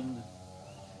trend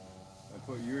and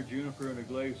put your juniper in a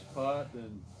glazed pot,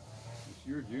 then it's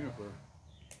your juniper.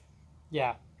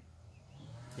 Yeah.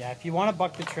 Yeah, if you want to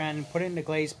buck the trend and put it in a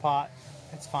glazed pot,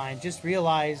 that's fine. Just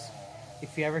realize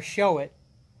if you ever show it,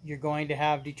 you're going to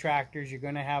have detractors, you're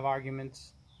going to have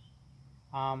arguments.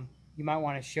 You might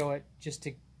want to show it just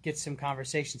to get some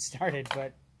conversation started,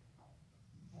 but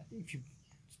if you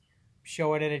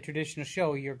show it at a traditional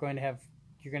show, you're going to have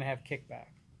kickback.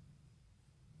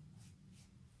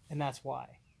 And that's why.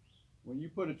 When you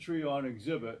put a tree on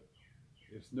exhibit,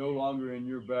 it's no longer in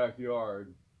your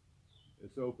backyard.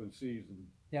 It's open season.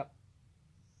 Yep.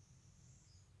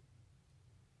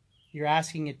 You're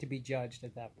asking it to be judged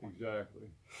at that point.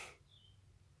 Exactly.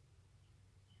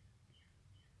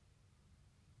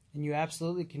 And you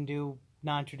absolutely can do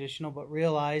non-traditional, but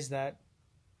realize that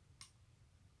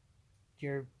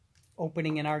you're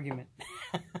opening an argument.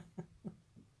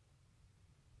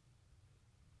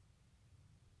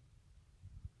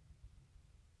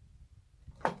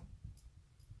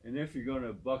 And if you're going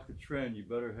to buck the trend, you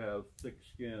better have thick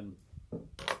skin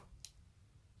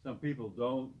some people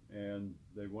don't, and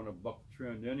they want to buck the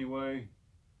trend anyway.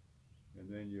 And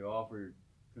then you offer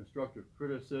constructive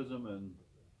criticism and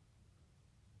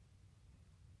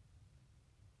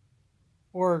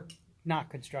or not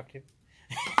constructive.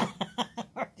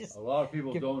 a lot of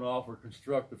people don't offer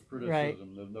constructive criticism. Right.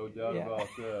 There's no doubt about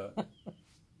that.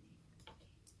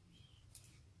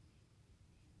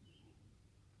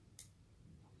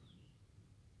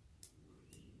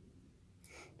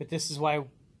 But this is why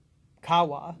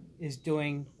Kawa is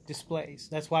doing displays.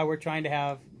 That's why we're trying to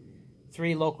have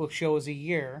 3 local shows a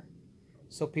year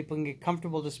so people can get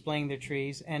comfortable displaying their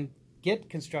trees and get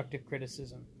constructive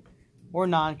criticism or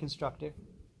non-constructive.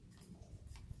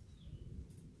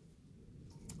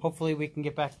 Hopefully we can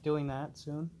get back to doing that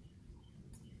soon.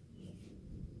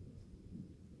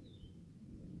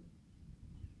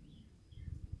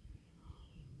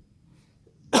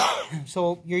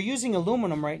 So you're using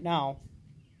aluminum right now.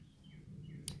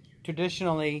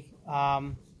 Traditionally,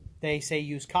 they say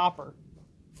use copper.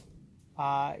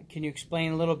 Can you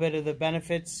explain a little bit of the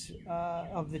benefits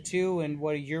of the two and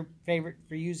what are your favorite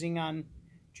for using on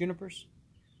junipers?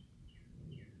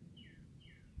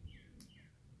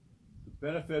 The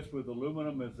benefits with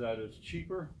aluminum is that it's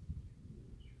cheaper.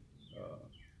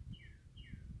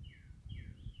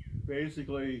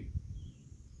 Basically,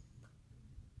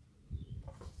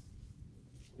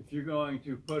 if you're going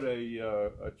to put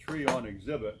a tree on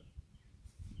exhibit,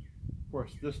 of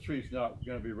course this tree's not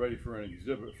going to be ready for an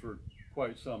exhibit for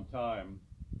quite some time.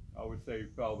 I would say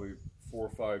probably 4 or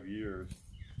 5 years.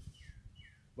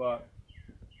 But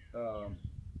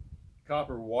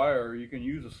copper wire, you can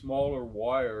use a smaller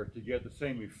wire to get the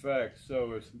same effect,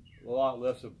 so it's a lot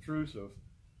less obtrusive.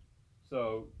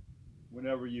 So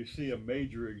whenever you see a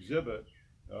major exhibit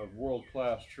of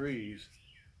world-class trees,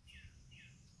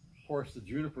 of course the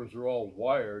junipers are all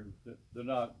wired.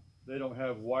 They don't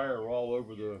have wire all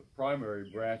over the primary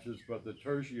branches, but the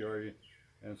tertiary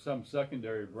and some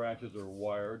secondary branches are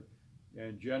wired,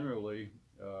 and generally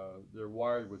they're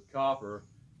wired with copper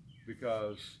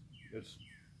because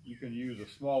you can use a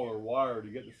smaller wire to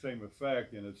get the same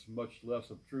effect, and it's much less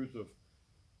obtrusive.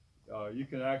 You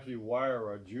can actually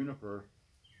wire a juniper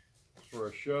for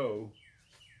a show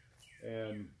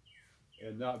and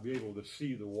not be able to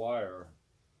see the wire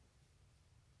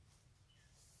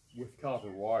with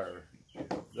copper wire.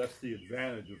 That's the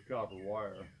advantage of copper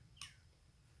wire.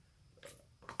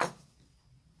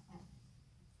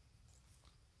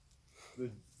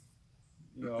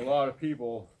 A lot of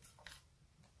people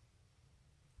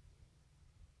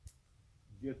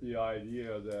get the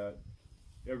idea that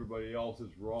everybody else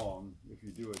is wrong if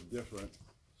you do it different.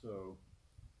 So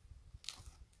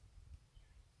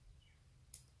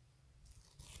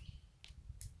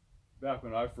back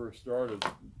when I first started,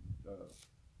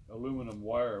 aluminum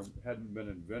wire hadn't been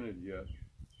invented yet.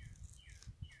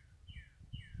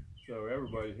 So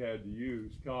everybody had to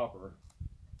use copper,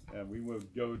 and we would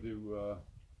go to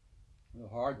the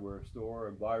hardware store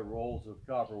and buy rolls of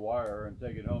copper wire and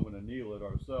take it home and anneal it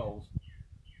ourselves,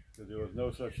 because there was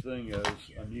no such thing as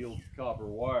annealed copper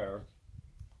wire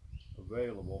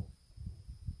available.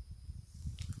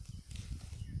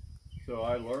 So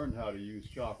I learned how to use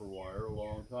copper wire a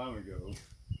long time ago,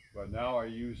 but now I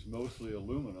use mostly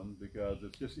aluminum because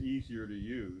it's just easier to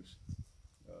use.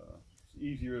 It's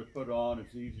easier to put on,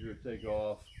 it's easier to take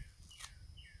off.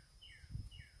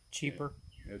 Cheaper.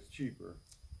 It's cheaper.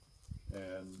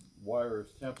 And wire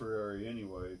is temporary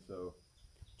anyway, so.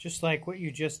 Just like what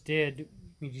you just did,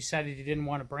 you decided you didn't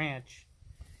want a branch.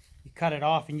 You cut it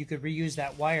off and you could reuse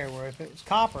that wire, where if it was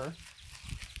copper,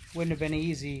 it wouldn't have been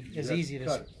easy to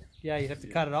cut it. Yeah, you'd have to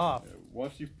cut it off.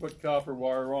 Once you put copper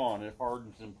wire on, it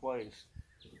hardens in place,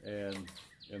 and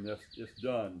that's it's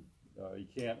done. You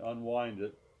can't unwind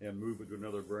it and move it to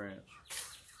another branch.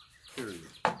 Period.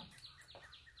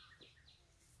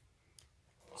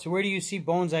 So where do you see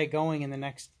bonsai going in the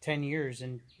next 10 years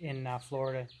in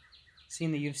Florida?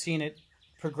 Seeing that you've seen it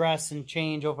progress and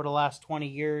change over the last 20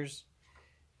 years,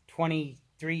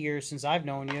 23 years since I've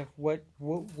known you, what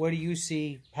do you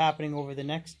see happening over the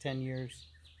next 10 years?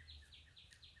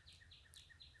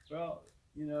 Well,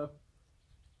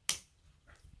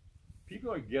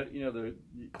 people are getting,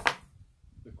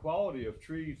 the quality of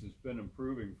trees has been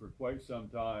improving for quite some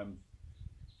time.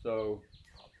 So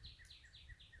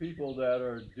people that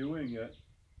are doing it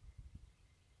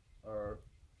are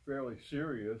fairly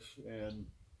serious, and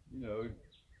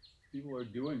people are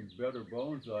doing better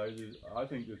bonsai. I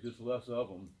think there's just less of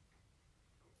them.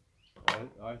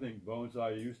 I think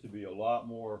bonsai used to be a lot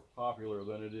more popular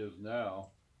than it is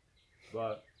now,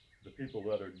 but the people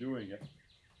that are doing it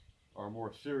are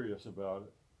more serious about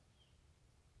it.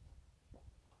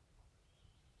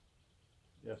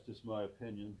 That's just my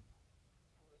opinion.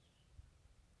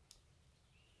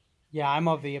 Yeah, I'm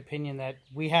of the opinion that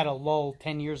we had a lull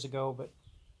 10 years ago, but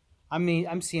I mean,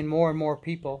 I'm seeing more and more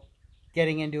people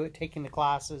getting into it, taking the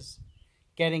classes,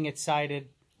 getting excited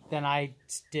than I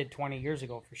did 20 years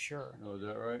ago, for sure. Oh, is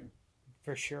that right?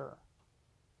 For sure.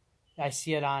 I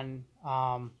see it on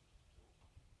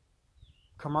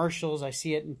commercials. I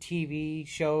see it in TV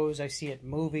shows. I see it in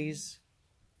movies.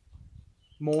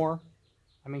 More.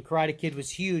 I mean, Karate Kid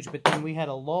was huge, but then we had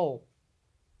a lull.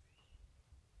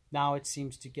 Now it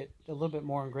seems to get a little bit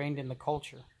more ingrained in the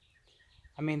culture.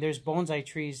 I mean, there's bonsai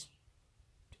trees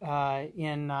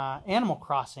in Animal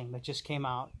Crossing that just came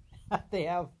out. They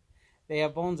have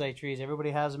bonsai trees.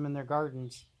 Everybody has them in their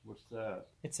gardens. What's that?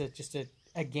 It's just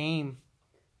a game,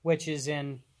 which is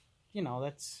in, you know,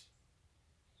 that's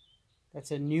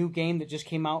a new game that just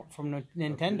came out from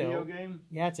Nintendo. A video game?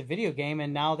 Yeah, it's a video game,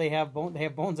 and now they have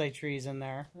bonsai trees in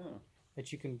there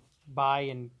that you can buy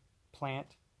and plant.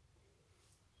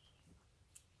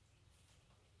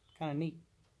 Kind of neat.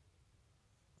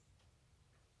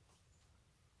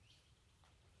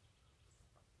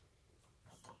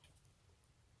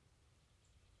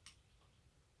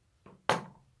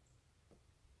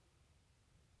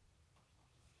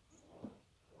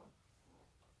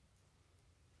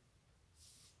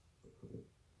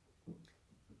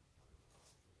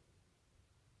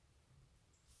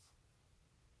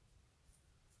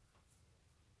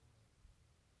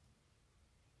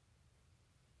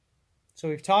 So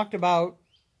we've talked about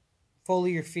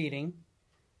foliar feeding.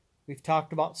 We've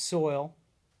talked about soil.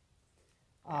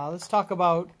 Let's talk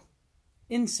about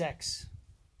insects.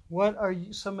 What are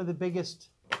some of the biggest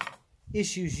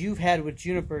issues you've had with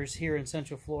junipers here in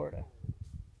Central Florida?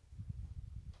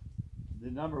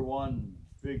 The number one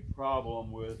big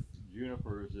problem with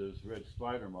junipers is red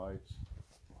spider mites.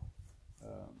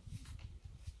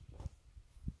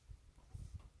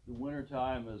 The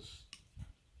wintertime is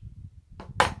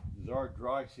our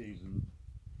dry season,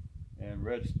 and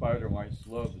red spider mites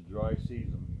love the dry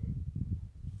season,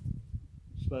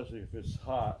 especially if it's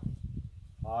hot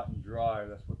and dry.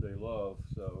 That's what they love.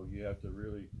 So you have to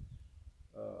really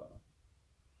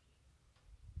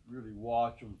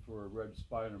watch them for red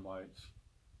spider mites.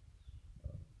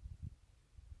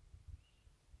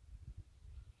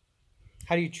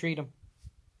 How do you treat them?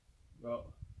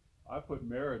 Well, I put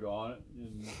merit on it,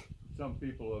 and some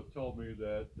people have told me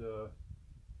that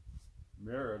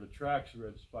merit attracts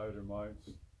red spider mites.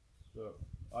 So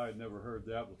I had never heard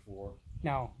that before.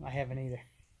 No, I haven't either.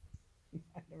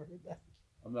 I've never heard that.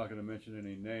 I'm not going to mention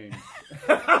any names.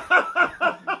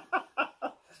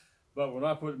 But when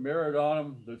I put merit on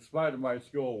them, the spider mites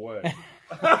go away.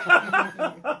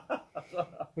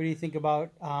 What do you think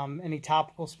about any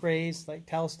topical sprays like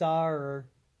Telstar or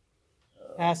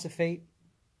Acephate?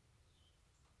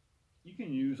 You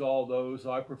can use all those.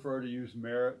 I prefer to use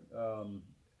merit.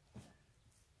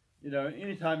 You know,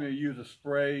 anytime you use a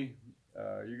spray,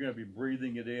 you're going to be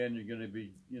breathing it in. You're going to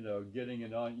be, you know, getting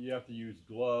it on. You have to use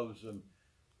gloves, and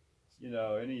you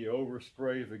know, any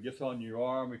overspray, if it gets on your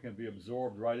arm, it can be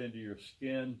absorbed right into your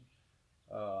skin.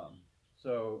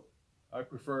 So I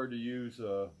prefer to use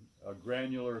a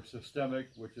granular systemic,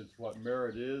 which is what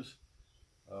merit is.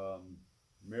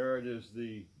 Merit is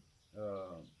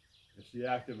it's the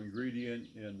active ingredient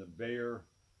in the Bayer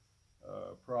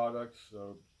products.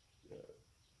 So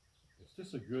it's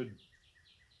just a good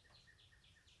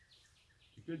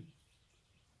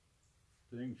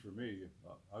thing for me.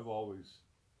 I've always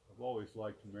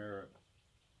liked merit.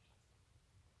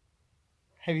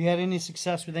 Have you had any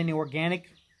success with any organic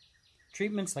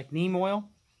treatments like neem oil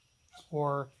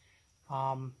or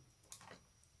a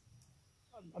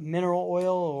mineral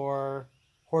oil or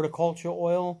horticultural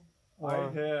oil? Or...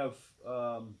 I have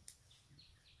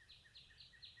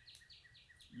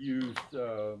used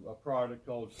a product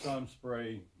called Sun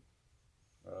Spray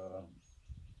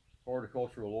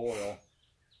horticultural oil.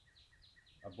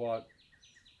 I bought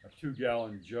a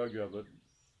 2-gallon jug of it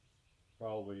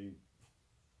probably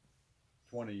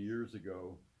 20 years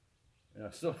ago, and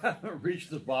I still haven't reached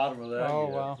the bottom of that yet.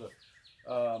 Wow.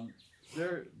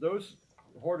 So, those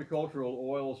horticultural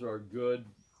oils are good.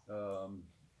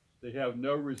 They have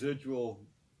no residual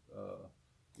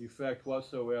effect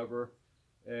whatsoever,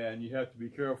 and you have to be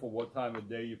careful what time of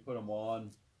day you put them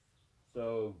on.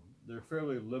 So they're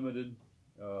fairly limited.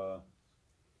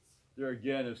 There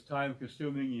again, it's time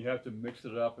consuming. You have to mix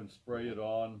it up and spray it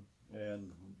on.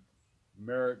 And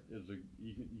merit is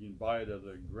you can buy it as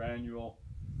a granule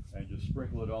and just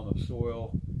sprinkle it on the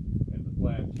soil, and the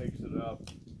plant takes it up.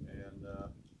 And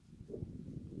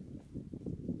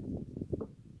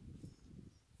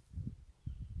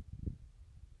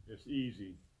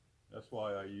easy. That's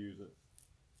why I use it.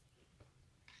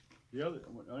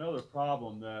 Another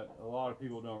problem that a lot of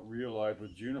people don't realize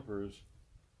with junipers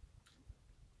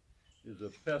is a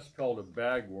pest called a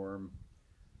bagworm.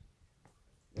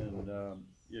 And what the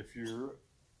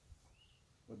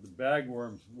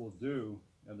bagworms will do,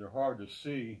 and they're hard to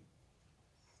see,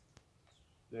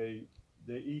 they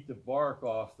eat the bark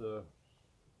off the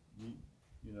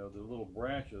little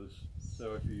branches.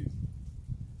 So if you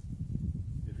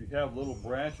have little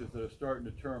branches that are starting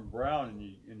to turn brown, and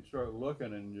you start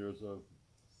looking, and there's a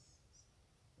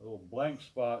little blank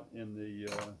spot in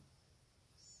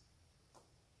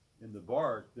the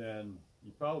bark, then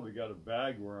you probably got a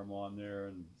bagworm on there.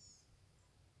 And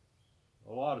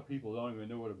a lot of people don't even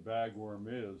know what a bagworm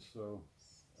is. So,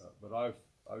 but I've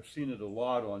seen it a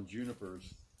lot on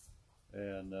junipers,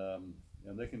 and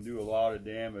they can do a lot of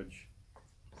damage.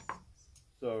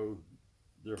 So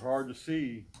they're hard to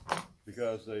see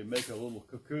because they make a little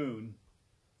cocoon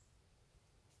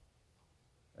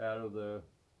out of the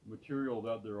material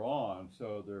that they're on.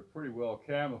 So they're pretty well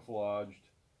camouflaged.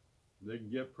 They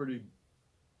can get pretty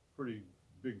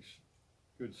big,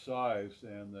 good size,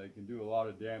 and they can do a lot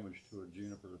of damage to a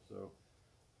juniper. So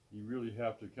you really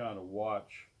have to kind of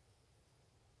watch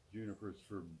junipers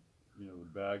for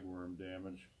the bagworm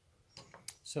damage.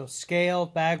 So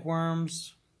scale,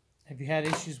 bagworms. Have you had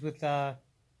issues with?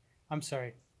 I'm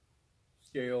sorry.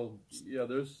 Scale. Yeah,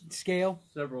 there's scale.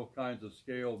 Several kinds of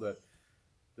scale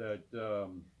that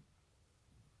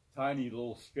tiny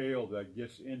little scale that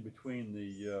gets in between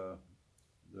the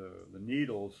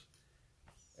needles,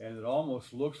 and it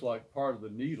almost looks like part of the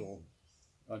needle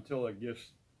until it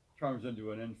turns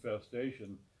into an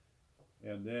infestation,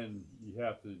 and then you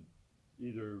have to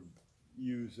either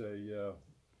use a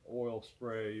oil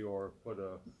spray or put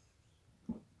a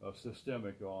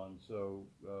systemic on. So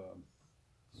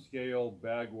scale,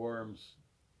 bagworms,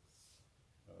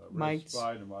 mites,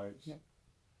 spider mites. Yeah.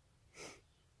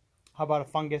 How about a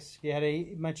fungus? You had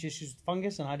much issues with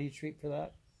fungus, and how do you treat for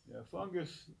that? Yeah,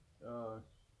 fungus.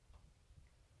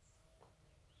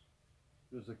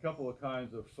 There's a couple of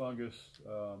kinds of fungus.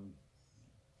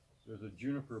 There's a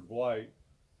juniper blight,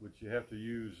 which you have to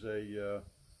use a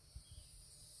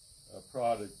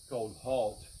product called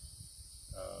Halt,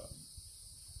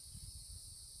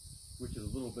 which is a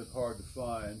little bit hard to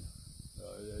find.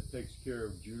 It takes care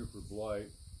of juniper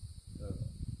blight.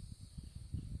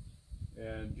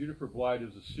 And juniper blight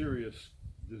is a serious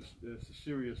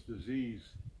disease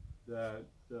that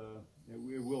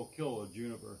it will kill a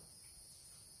juniper.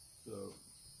 So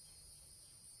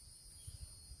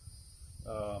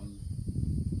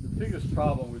the biggest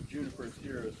problem with junipers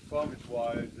here is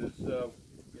fungus-wise is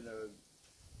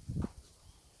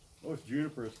most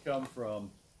junipers come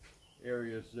from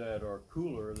areas that are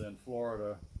cooler than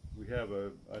Florida. We have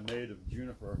a native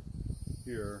juniper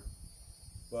here,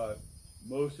 but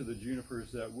most of the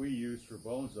junipers that we use for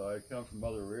bonsai come from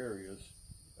other areas.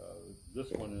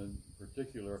 This one in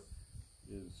particular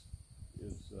is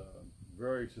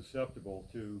very susceptible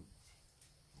to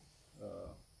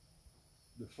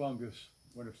the fungus.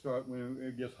 When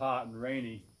it gets hot and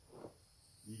rainy,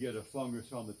 you get a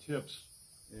fungus on the tips,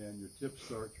 and your tips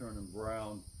start turning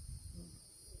brown.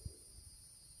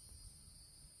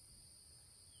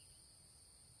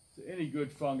 So any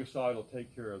good fungicide will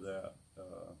take care of that.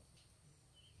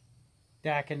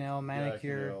 Daconel,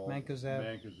 manicure,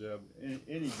 mancozeb.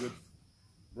 Any good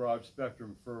broad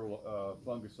spectrum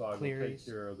fungicide will take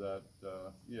care of that.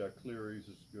 Yeah, Cleary's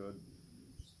is good.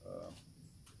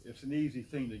 It's an easy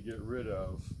thing to get rid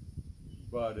of,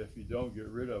 but if you don't get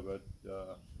rid of it,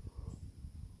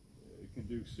 it can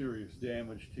do serious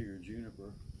damage to your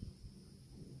juniper.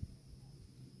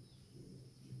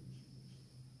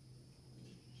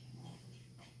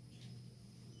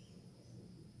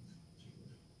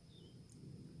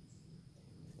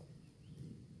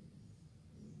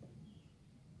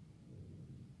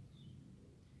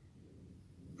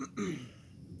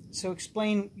 So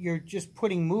explain, you're just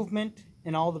putting movement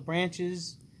in all the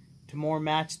branches to more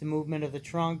match the movement of the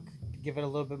trunk, to give it a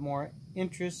little bit more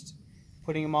interest,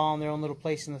 putting them all in their own little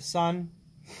place in the sun,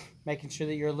 making sure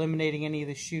that you're eliminating any of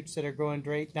the shoots that are growing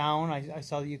straight down. I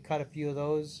saw that you cut a few of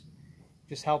those,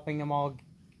 just helping them all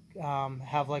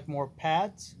have like more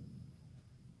pads.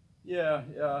 Yeah,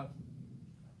 yeah.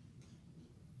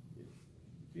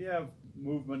 If you have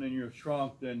movement in your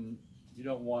trunk, then you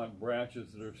don't want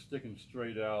branches that are sticking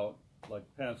straight out like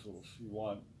pencils. You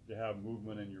want to have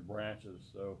movement in your branches.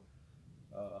 So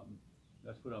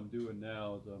that's what I'm doing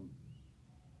now. Is I'm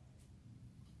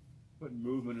putting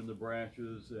movement in the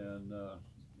branches and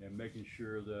making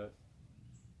sure that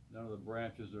none of the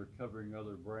branches are covering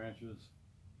other branches.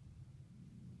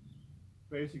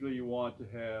 basically you want to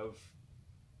have,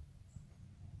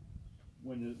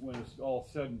 when it's all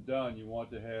said and done, you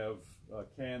want to have a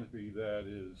canopy that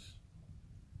is,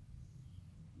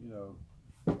 you know,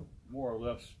 more or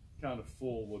less kind of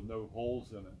full with no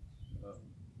holes in it.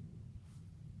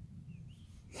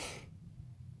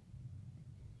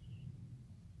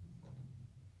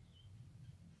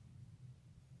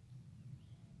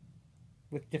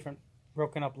 With different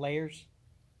broken up layers?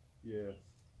 Yeah.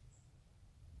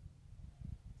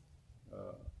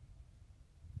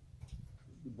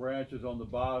 The branches on the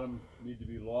bottom need to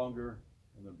be longer,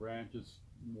 and the branches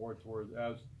more toward,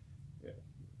 as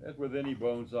with any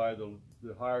bonsai,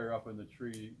 the higher up in the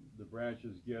tree the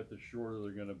branches get, the shorter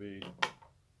they're going to be.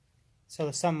 So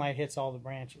the sunlight hits all the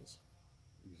branches.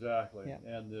 Exactly. Yeah.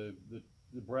 And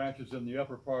the branches in the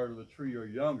upper part of the tree are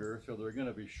younger, so they're going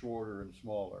to be shorter and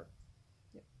smaller.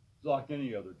 Yep. It's like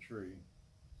any other tree.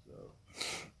 So.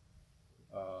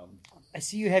 I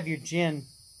see you have your gin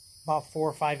about 4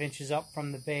 or 5 inches up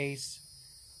from the base.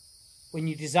 When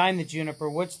you design the juniper,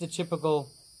 what's the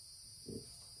typical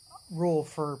rule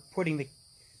for putting the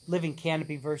living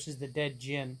canopy versus the dead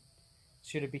gin?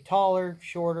 Should it be taller,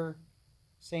 shorter,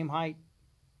 same height?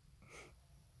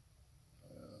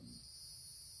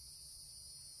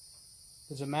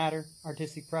 Does it matter?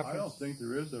 Artistic preference? I don't think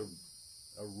there is a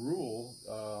rule.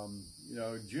 You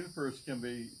know, junipers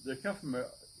they come from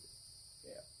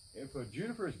if a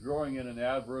juniper is growing in an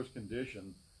adverse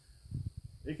condition,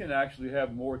 it can actually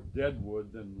have more dead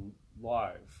wood than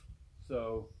live.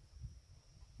 So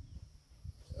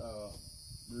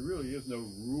there really is no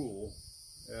rule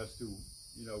as to,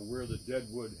 you know, where the dead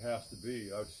wood has to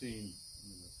be. I've seen,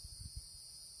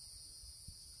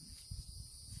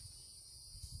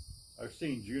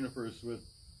 junipers with,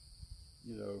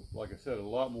 you know, like I said, a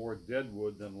lot more dead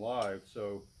wood than live.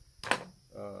 So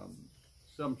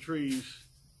some trees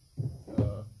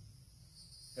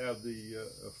have the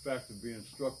effect of being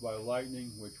struck by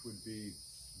lightning, which would be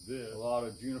this. A lot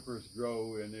of junipers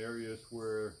grow in areas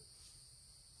where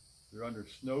they're under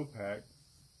snowpack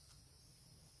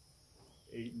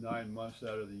 8-9 months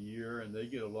out of the year, and they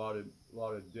get a lot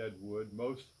of dead wood.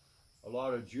 A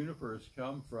lot of junipers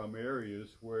come from areas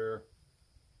where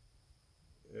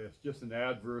it's just an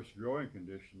adverse growing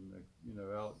condition. You know,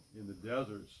 out in the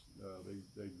deserts,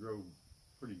 they grow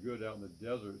pretty good out in the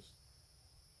deserts,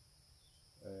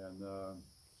 and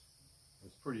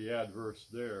it's pretty adverse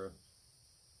there.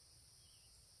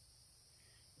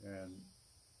 And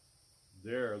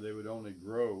there they would only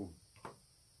grow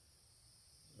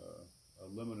a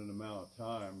limited amount of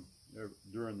time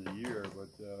during the year, but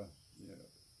you know,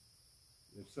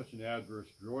 it's such an adverse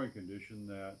growing condition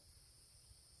that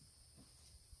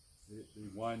they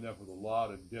wind up with a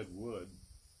lot of dead wood.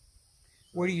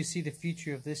 Where do you see the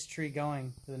future of this tree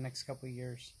going for the next couple of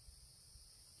years?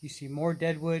 Do you see more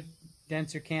dead wood,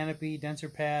 denser canopy, denser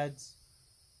pads?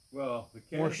 Well,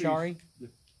 more shari?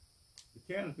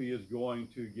 The canopy is going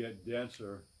to get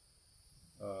denser.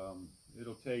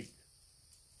 It'll take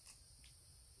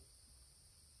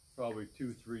probably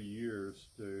 2-3 years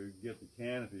to get the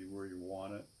canopy where you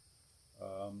want it.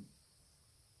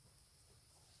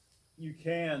 You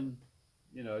can,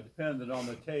 you know, depending on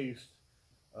the taste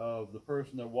of the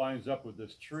person that winds up with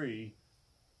this tree,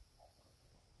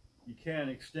 you can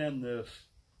extend this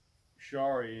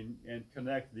shari and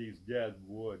connect these dead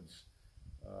woods.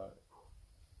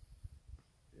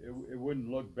 It wouldn't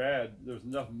look bad. There's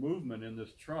enough movement in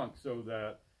this trunk so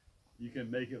that you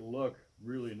can make it look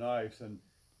really nice, and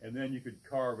then you could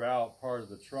carve out part of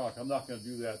the trunk. I'm not going to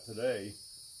do that today,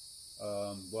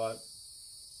 but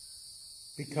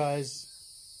because,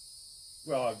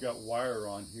 well, I've got wire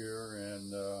on here,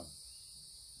 and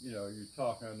you know, you're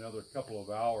talking another couple of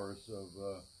hours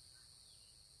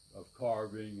of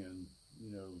carving, and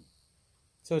you know.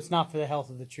 So it's not for the health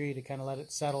of the tree to kind of let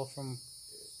it settle from,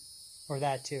 or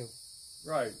that too.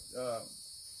 Right.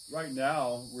 Right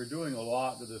now we're doing a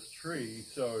lot to this tree,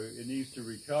 so it needs to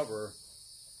recover.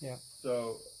 Yeah.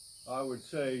 So I would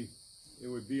say it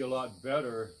would be a lot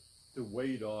better to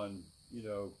wait on, you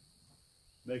know,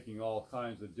 making all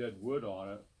kinds of dead wood on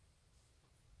it.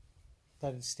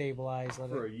 Let it stabilize.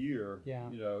 For a year. Yeah.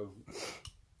 You know.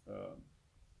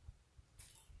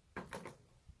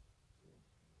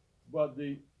 But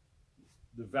the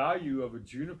value of a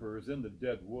juniper is in the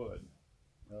dead wood.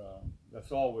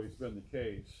 That's always been the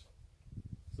case.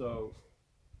 So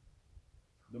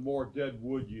the more dead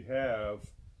wood you have,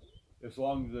 as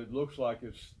long as it looks like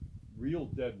it's real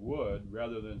dead wood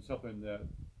rather than something that,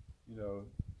 you know,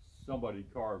 somebody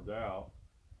carved out,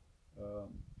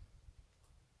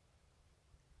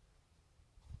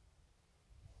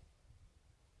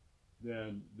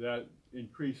 then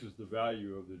increases the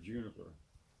value of the juniper.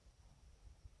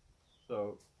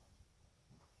 So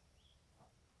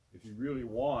if you really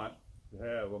want to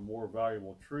have a more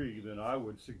valuable tree, then I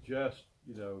would suggest,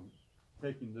 you know,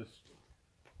 taking this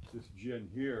gin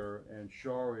here and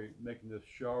making this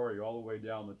shari all the way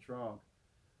down the trunk,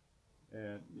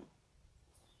 and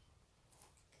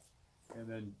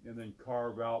then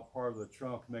carve out part of the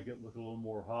trunk, make it look a little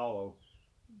more hollow,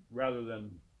 rather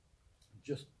than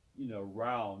just, you know,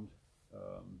 round.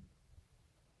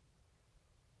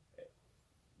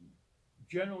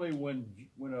 Generally,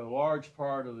 when a large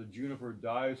part of the juniper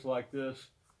dies like this,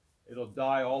 it'll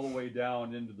die all the way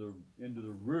down into the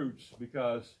roots,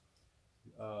 because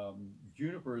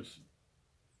junipers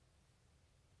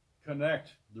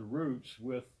connect the roots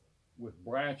with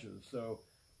branches. So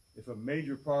if a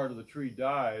major part of the tree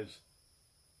dies,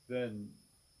 then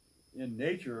in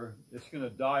nature it's going to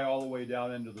die all the way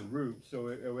down into the roots. So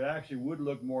it actually would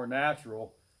look more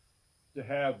natural to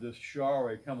have this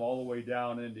shari come all the way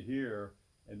down into here,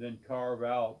 and then carve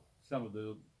out some of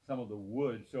the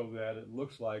wood, so that it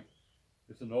looks like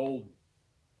it's an old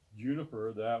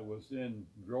juniper that was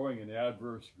growing in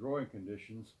adverse growing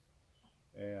conditions,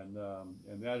 and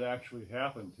that actually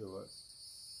happened to it.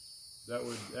 That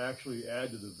would actually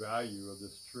add to the value of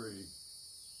this tree.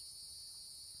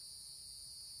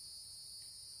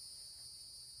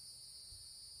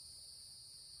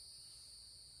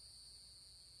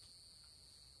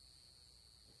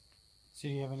 So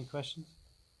do you have any questions?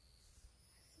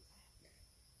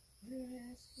 What did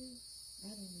I ask you? I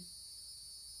don't know.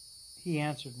 He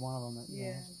answered one of them.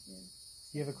 Yeah.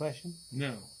 You have a question?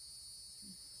 No.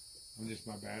 I'm just,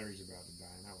 my battery's about to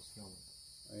die, and I was filming.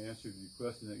 I answered your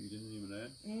question that you didn't even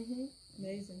ask. Mm-hmm.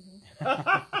 Amazing,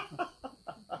 huh?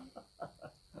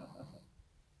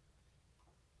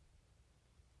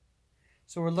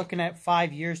 So we're looking at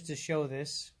 5 years to show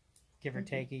this, give or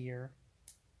take a year.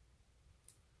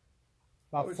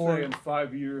 I About would 4. say in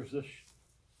 5 years, this,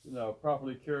 you know,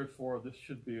 properly cared for, this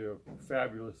should be a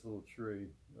fabulous little tree.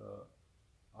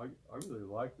 I really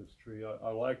like this tree. I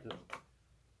liked it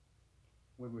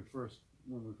when we first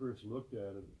looked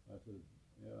at it. I said,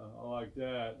 yeah, I like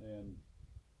that. And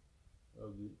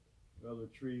of the other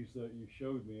trees that you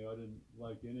showed me, I didn't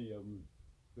like any of them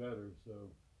better.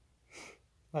 So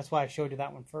That's why I showed you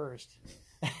that one first.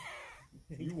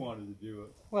 you wanted to do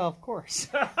it. Well, of course.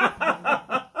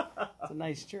 It's a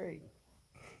nice tree.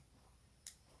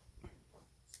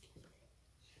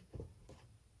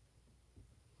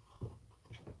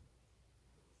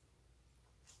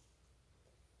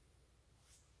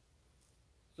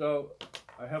 So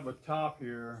I have a top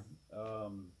here.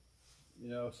 You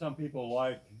know, some people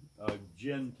like a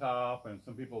gin top, and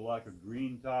some people like a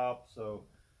green top. So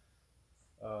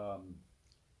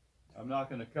I'm not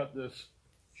going to cut this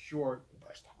short.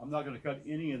 I'm not going to cut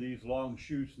any of these long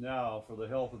shoots now for the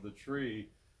health of the tree.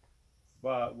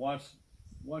 But once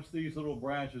these little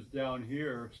branches down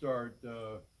here start,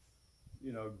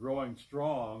 you know, growing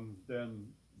strong, then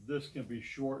this can be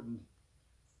shortened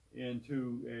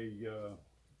into a.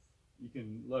 You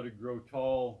can let it grow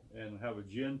tall and have a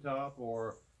gin top,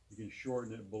 or you can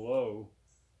shorten it below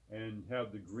and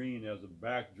have the green as a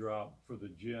backdrop for the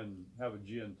gin, have a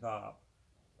gin top.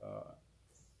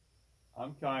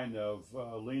 I'm kind of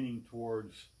leaning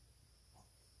towards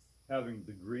having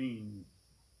the green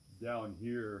down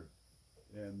here,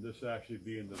 and this actually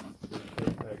being the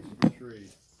apex of the tree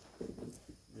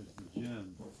is the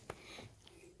gin.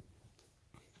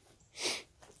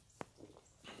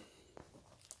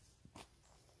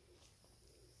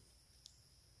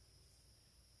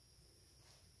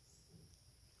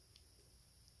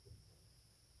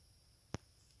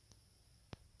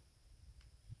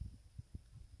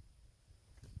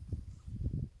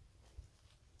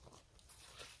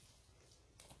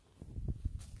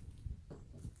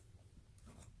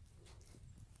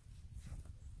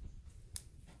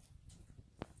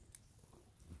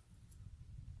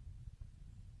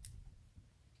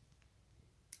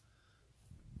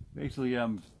 Basically,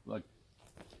 I'm, like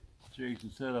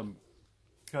Jason said, I'm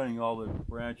cutting all the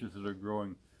branches that are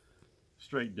growing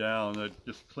straight down. That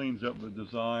just cleans up the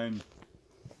design.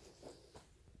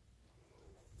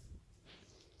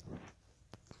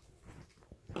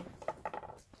 It's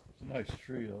a nice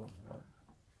tree, though.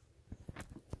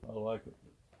 I like it.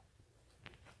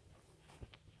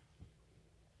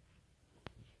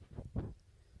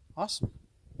 Awesome.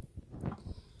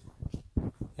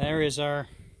 There is our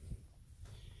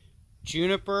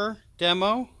Juniper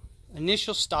demo,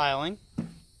 initial styling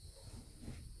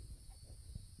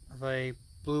of a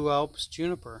Blue Alps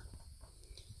juniper.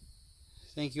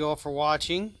 Thank you all for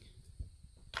watching.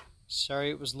 Sorry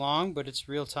it was long, but it's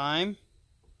real time.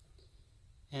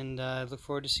 And I look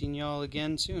forward to seeing you all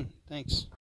again soon. Thanks.